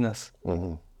it's a business,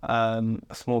 a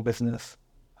small business,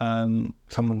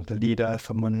 someone's the leader,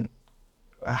 someone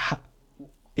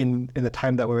in the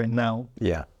time that we're in now?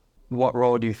 Yeah. What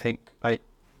role do you think, like,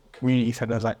 community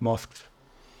centers like mosques,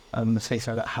 space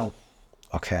like that help?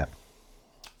 Okay.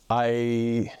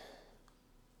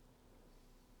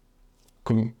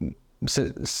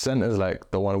 Centers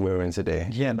like the one we're in today,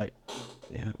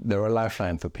 they're a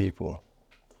lifeline for people.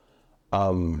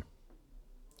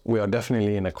 We are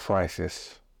definitely in a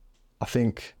crisis. I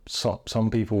think some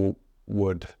people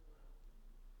would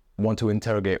want to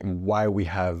interrogate why we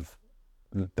have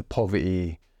the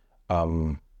poverty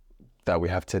that we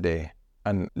have today.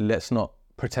 And let's not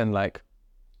pretend like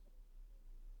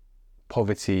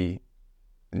poverty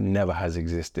never has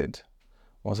existed.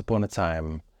 Once upon a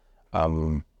time,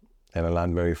 in a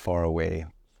land very far away,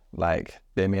 like,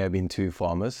 there may have been two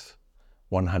farmers.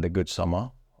 One had a good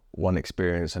summer, one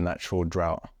experienced a natural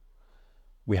drought.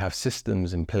 We have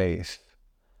systems in place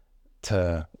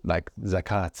to, like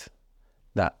zakat,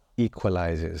 that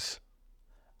equalizes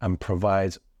and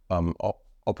provides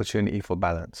opportunity for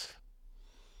balance.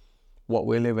 What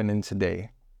we're living in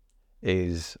today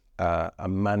is a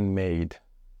man-made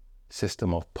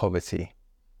system of poverty.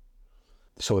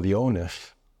 So the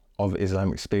onus of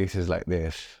Islamic spaces like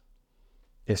this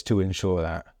is to ensure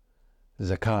that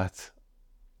zakat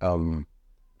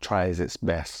tries its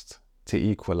best to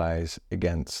equalize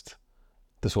against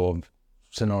the sort of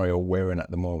scenario we're in at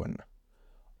the moment.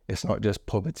 It's not just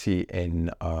poverty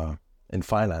in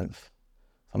finance.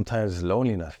 Sometimes it's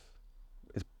loneliness.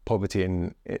 It's poverty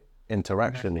in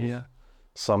interaction. Yeah.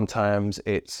 Sometimes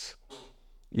it's,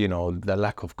 you know, the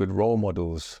lack of good role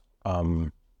models.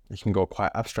 You can go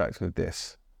quite abstract with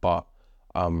this, but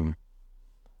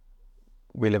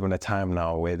we live in a time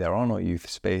now where there are no youth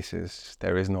spaces.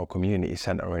 There is no community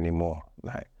center anymore.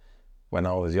 Like when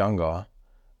I was younger,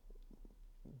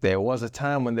 there was a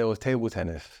time when there was table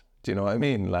tennis. Do you know what I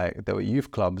mean? Like there were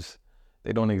youth clubs.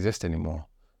 They don't exist anymore.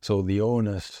 So the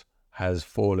onus has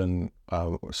fallen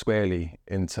squarely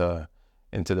into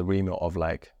the remit of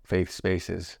like faith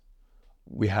spaces.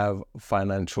 We have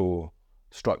financial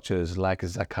structures like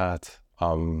zakat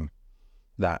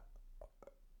that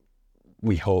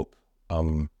we hope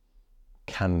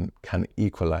can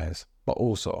equalize, but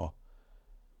also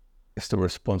it's the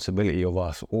responsibility of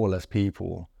us all as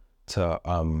people to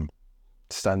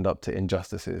stand up to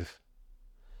injustices.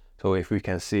 So if we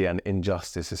can see an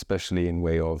injustice, especially in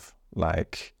way of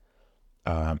like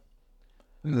the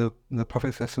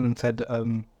Prophet said,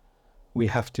 we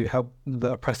have to help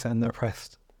the oppressor and the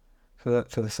oppressed. So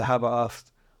the Sahaba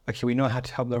asked, okay, we know how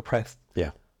to help the oppressed.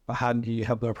 Yeah. But how do you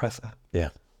help the oppressor? Yeah.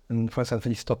 And the Prophet said,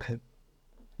 you stop him.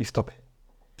 You stop it.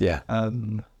 Yeah.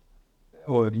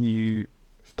 Or you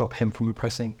stop him from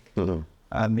oppressing.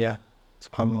 Yeah.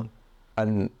 SubhanAllah.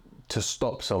 And to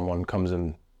stop someone comes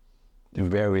in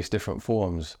various different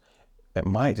forms. It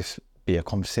might just be a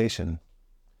conversation.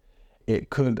 It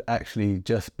could actually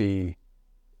just be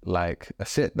like a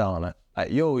sit down. Like,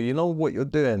 yo, you know what you're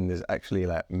doing is actually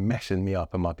like messing me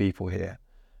up and my people here.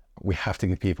 We have to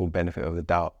give people benefit of the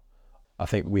doubt. I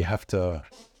think we have to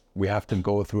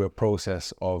go through a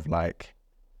process of like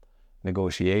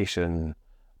negotiation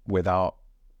without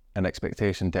an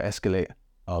expectation to escalate.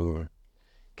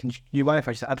 Can you mind if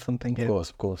I just add something here?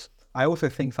 Of course. I also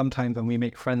think sometimes when we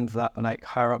make friends that are like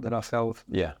higher up than ourselves,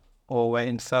 yeah, or we're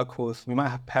in circles, we might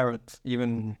have parents,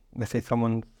 even let's say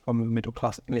someone from a middle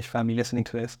class English family listening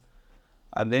to this,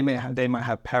 and they might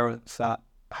have parents that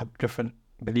have different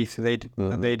beliefs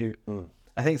than they do.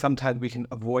 I think sometimes we can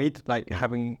avoid like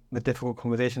having the difficult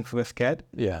conversations because we're scared.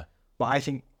 Yeah. But I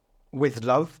think with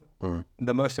love,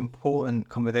 the most important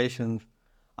conversations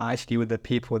are actually with the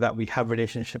people that we have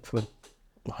relationships with.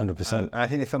 100%. I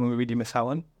think it's something we really miss out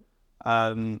on.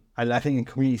 And I think in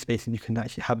community spaces you can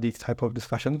actually have these type of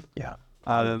discussions. Yeah.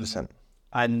 100%.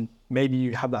 And maybe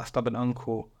you have that stubborn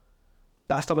uncle.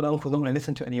 That stubborn uncle's not going to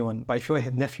listen to anyone. But if you're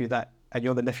his nephew and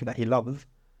you're the nephew that he loves,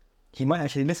 he might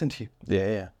actually listen to you.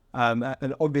 Yeah.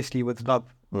 And obviously with love,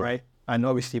 right? And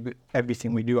obviously with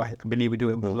everything we do, I believe we do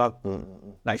it with love,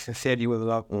 like sincerely with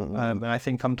love. And I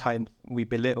think sometimes we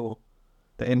belittle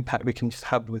the impact we can just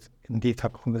have in these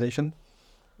type of conversations.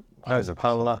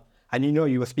 SubhanAllah. And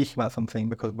you were speaking about something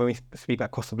because when we speak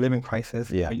about cost of living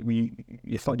crisis,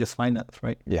 it's not just finance,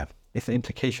 right? Yeah. It's the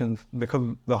implications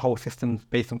because the whole system's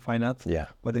based on finance. Yeah.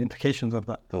 But the implications of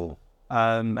that.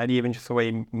 And even just the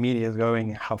way media is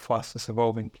going, how fast it's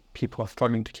evolving, people are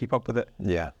struggling to keep up with it.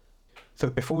 Yeah. So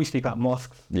before we speak about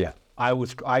mosques, I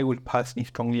would personally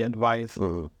strongly advise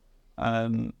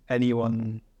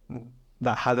anyone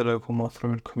that has a local mosque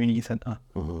or a community center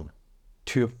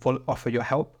to offer your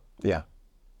help. Yeah.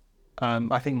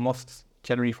 I think mosques,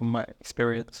 generally from my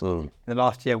experience, in the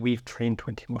last year we've trained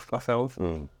 20 mosques ourselves,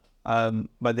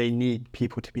 but they need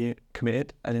people to be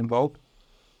committed and involved.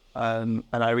 And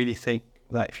I really think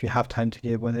that if you have time to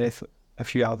give, whether it's a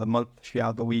few hours a month, a few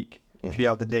hours a week, a few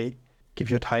hours a day,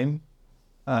 give your time,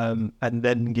 and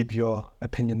then give your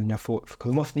opinion and your thoughts.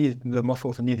 Because the mosque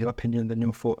also needs your opinion and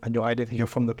your thought and your ideas if you're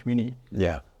from the community.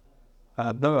 Yeah.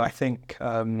 No, I think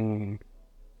that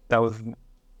was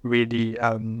really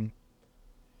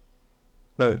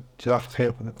just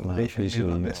clear for the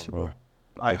conversation.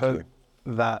 I hope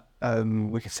that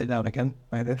we can sit down again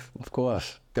like this. Of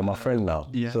course. You're my friend now.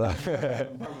 Yeah. So,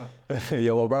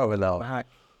 you're my brother now.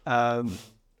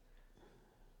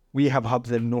 We have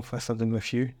hubs in North West London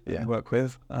with you we work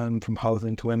with, from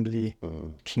Housing to Wembley,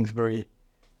 Kingsbury,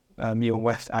 Meal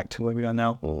West, Acton, where we are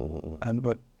now.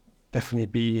 But definitely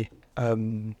be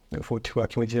look forward to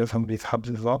working with you on some of these hubs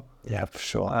as well. Yeah, for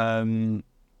sure.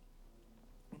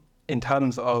 In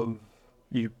terms of,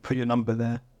 you put your number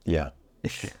there. Yeah.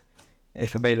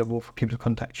 It's available for people to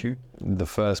contact you. The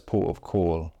first port of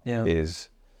call is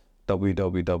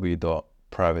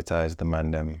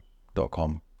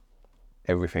www.privatisethemandem.com.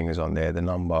 Everything is on there, the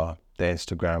number, the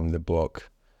Instagram, the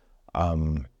book.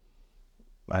 And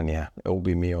yeah, it will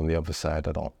be me on the other side.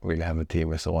 I don't really have a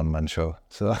team, it's a one-man show.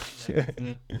 So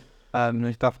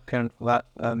نجد كان لا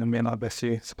من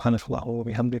أبسي سبحانك اللهم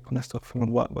وبحمدك ونستغفرك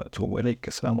ونتوب إليك.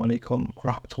 السلام عليكم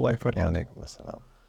ورحمة الله وبركاته. وعليكم السلام.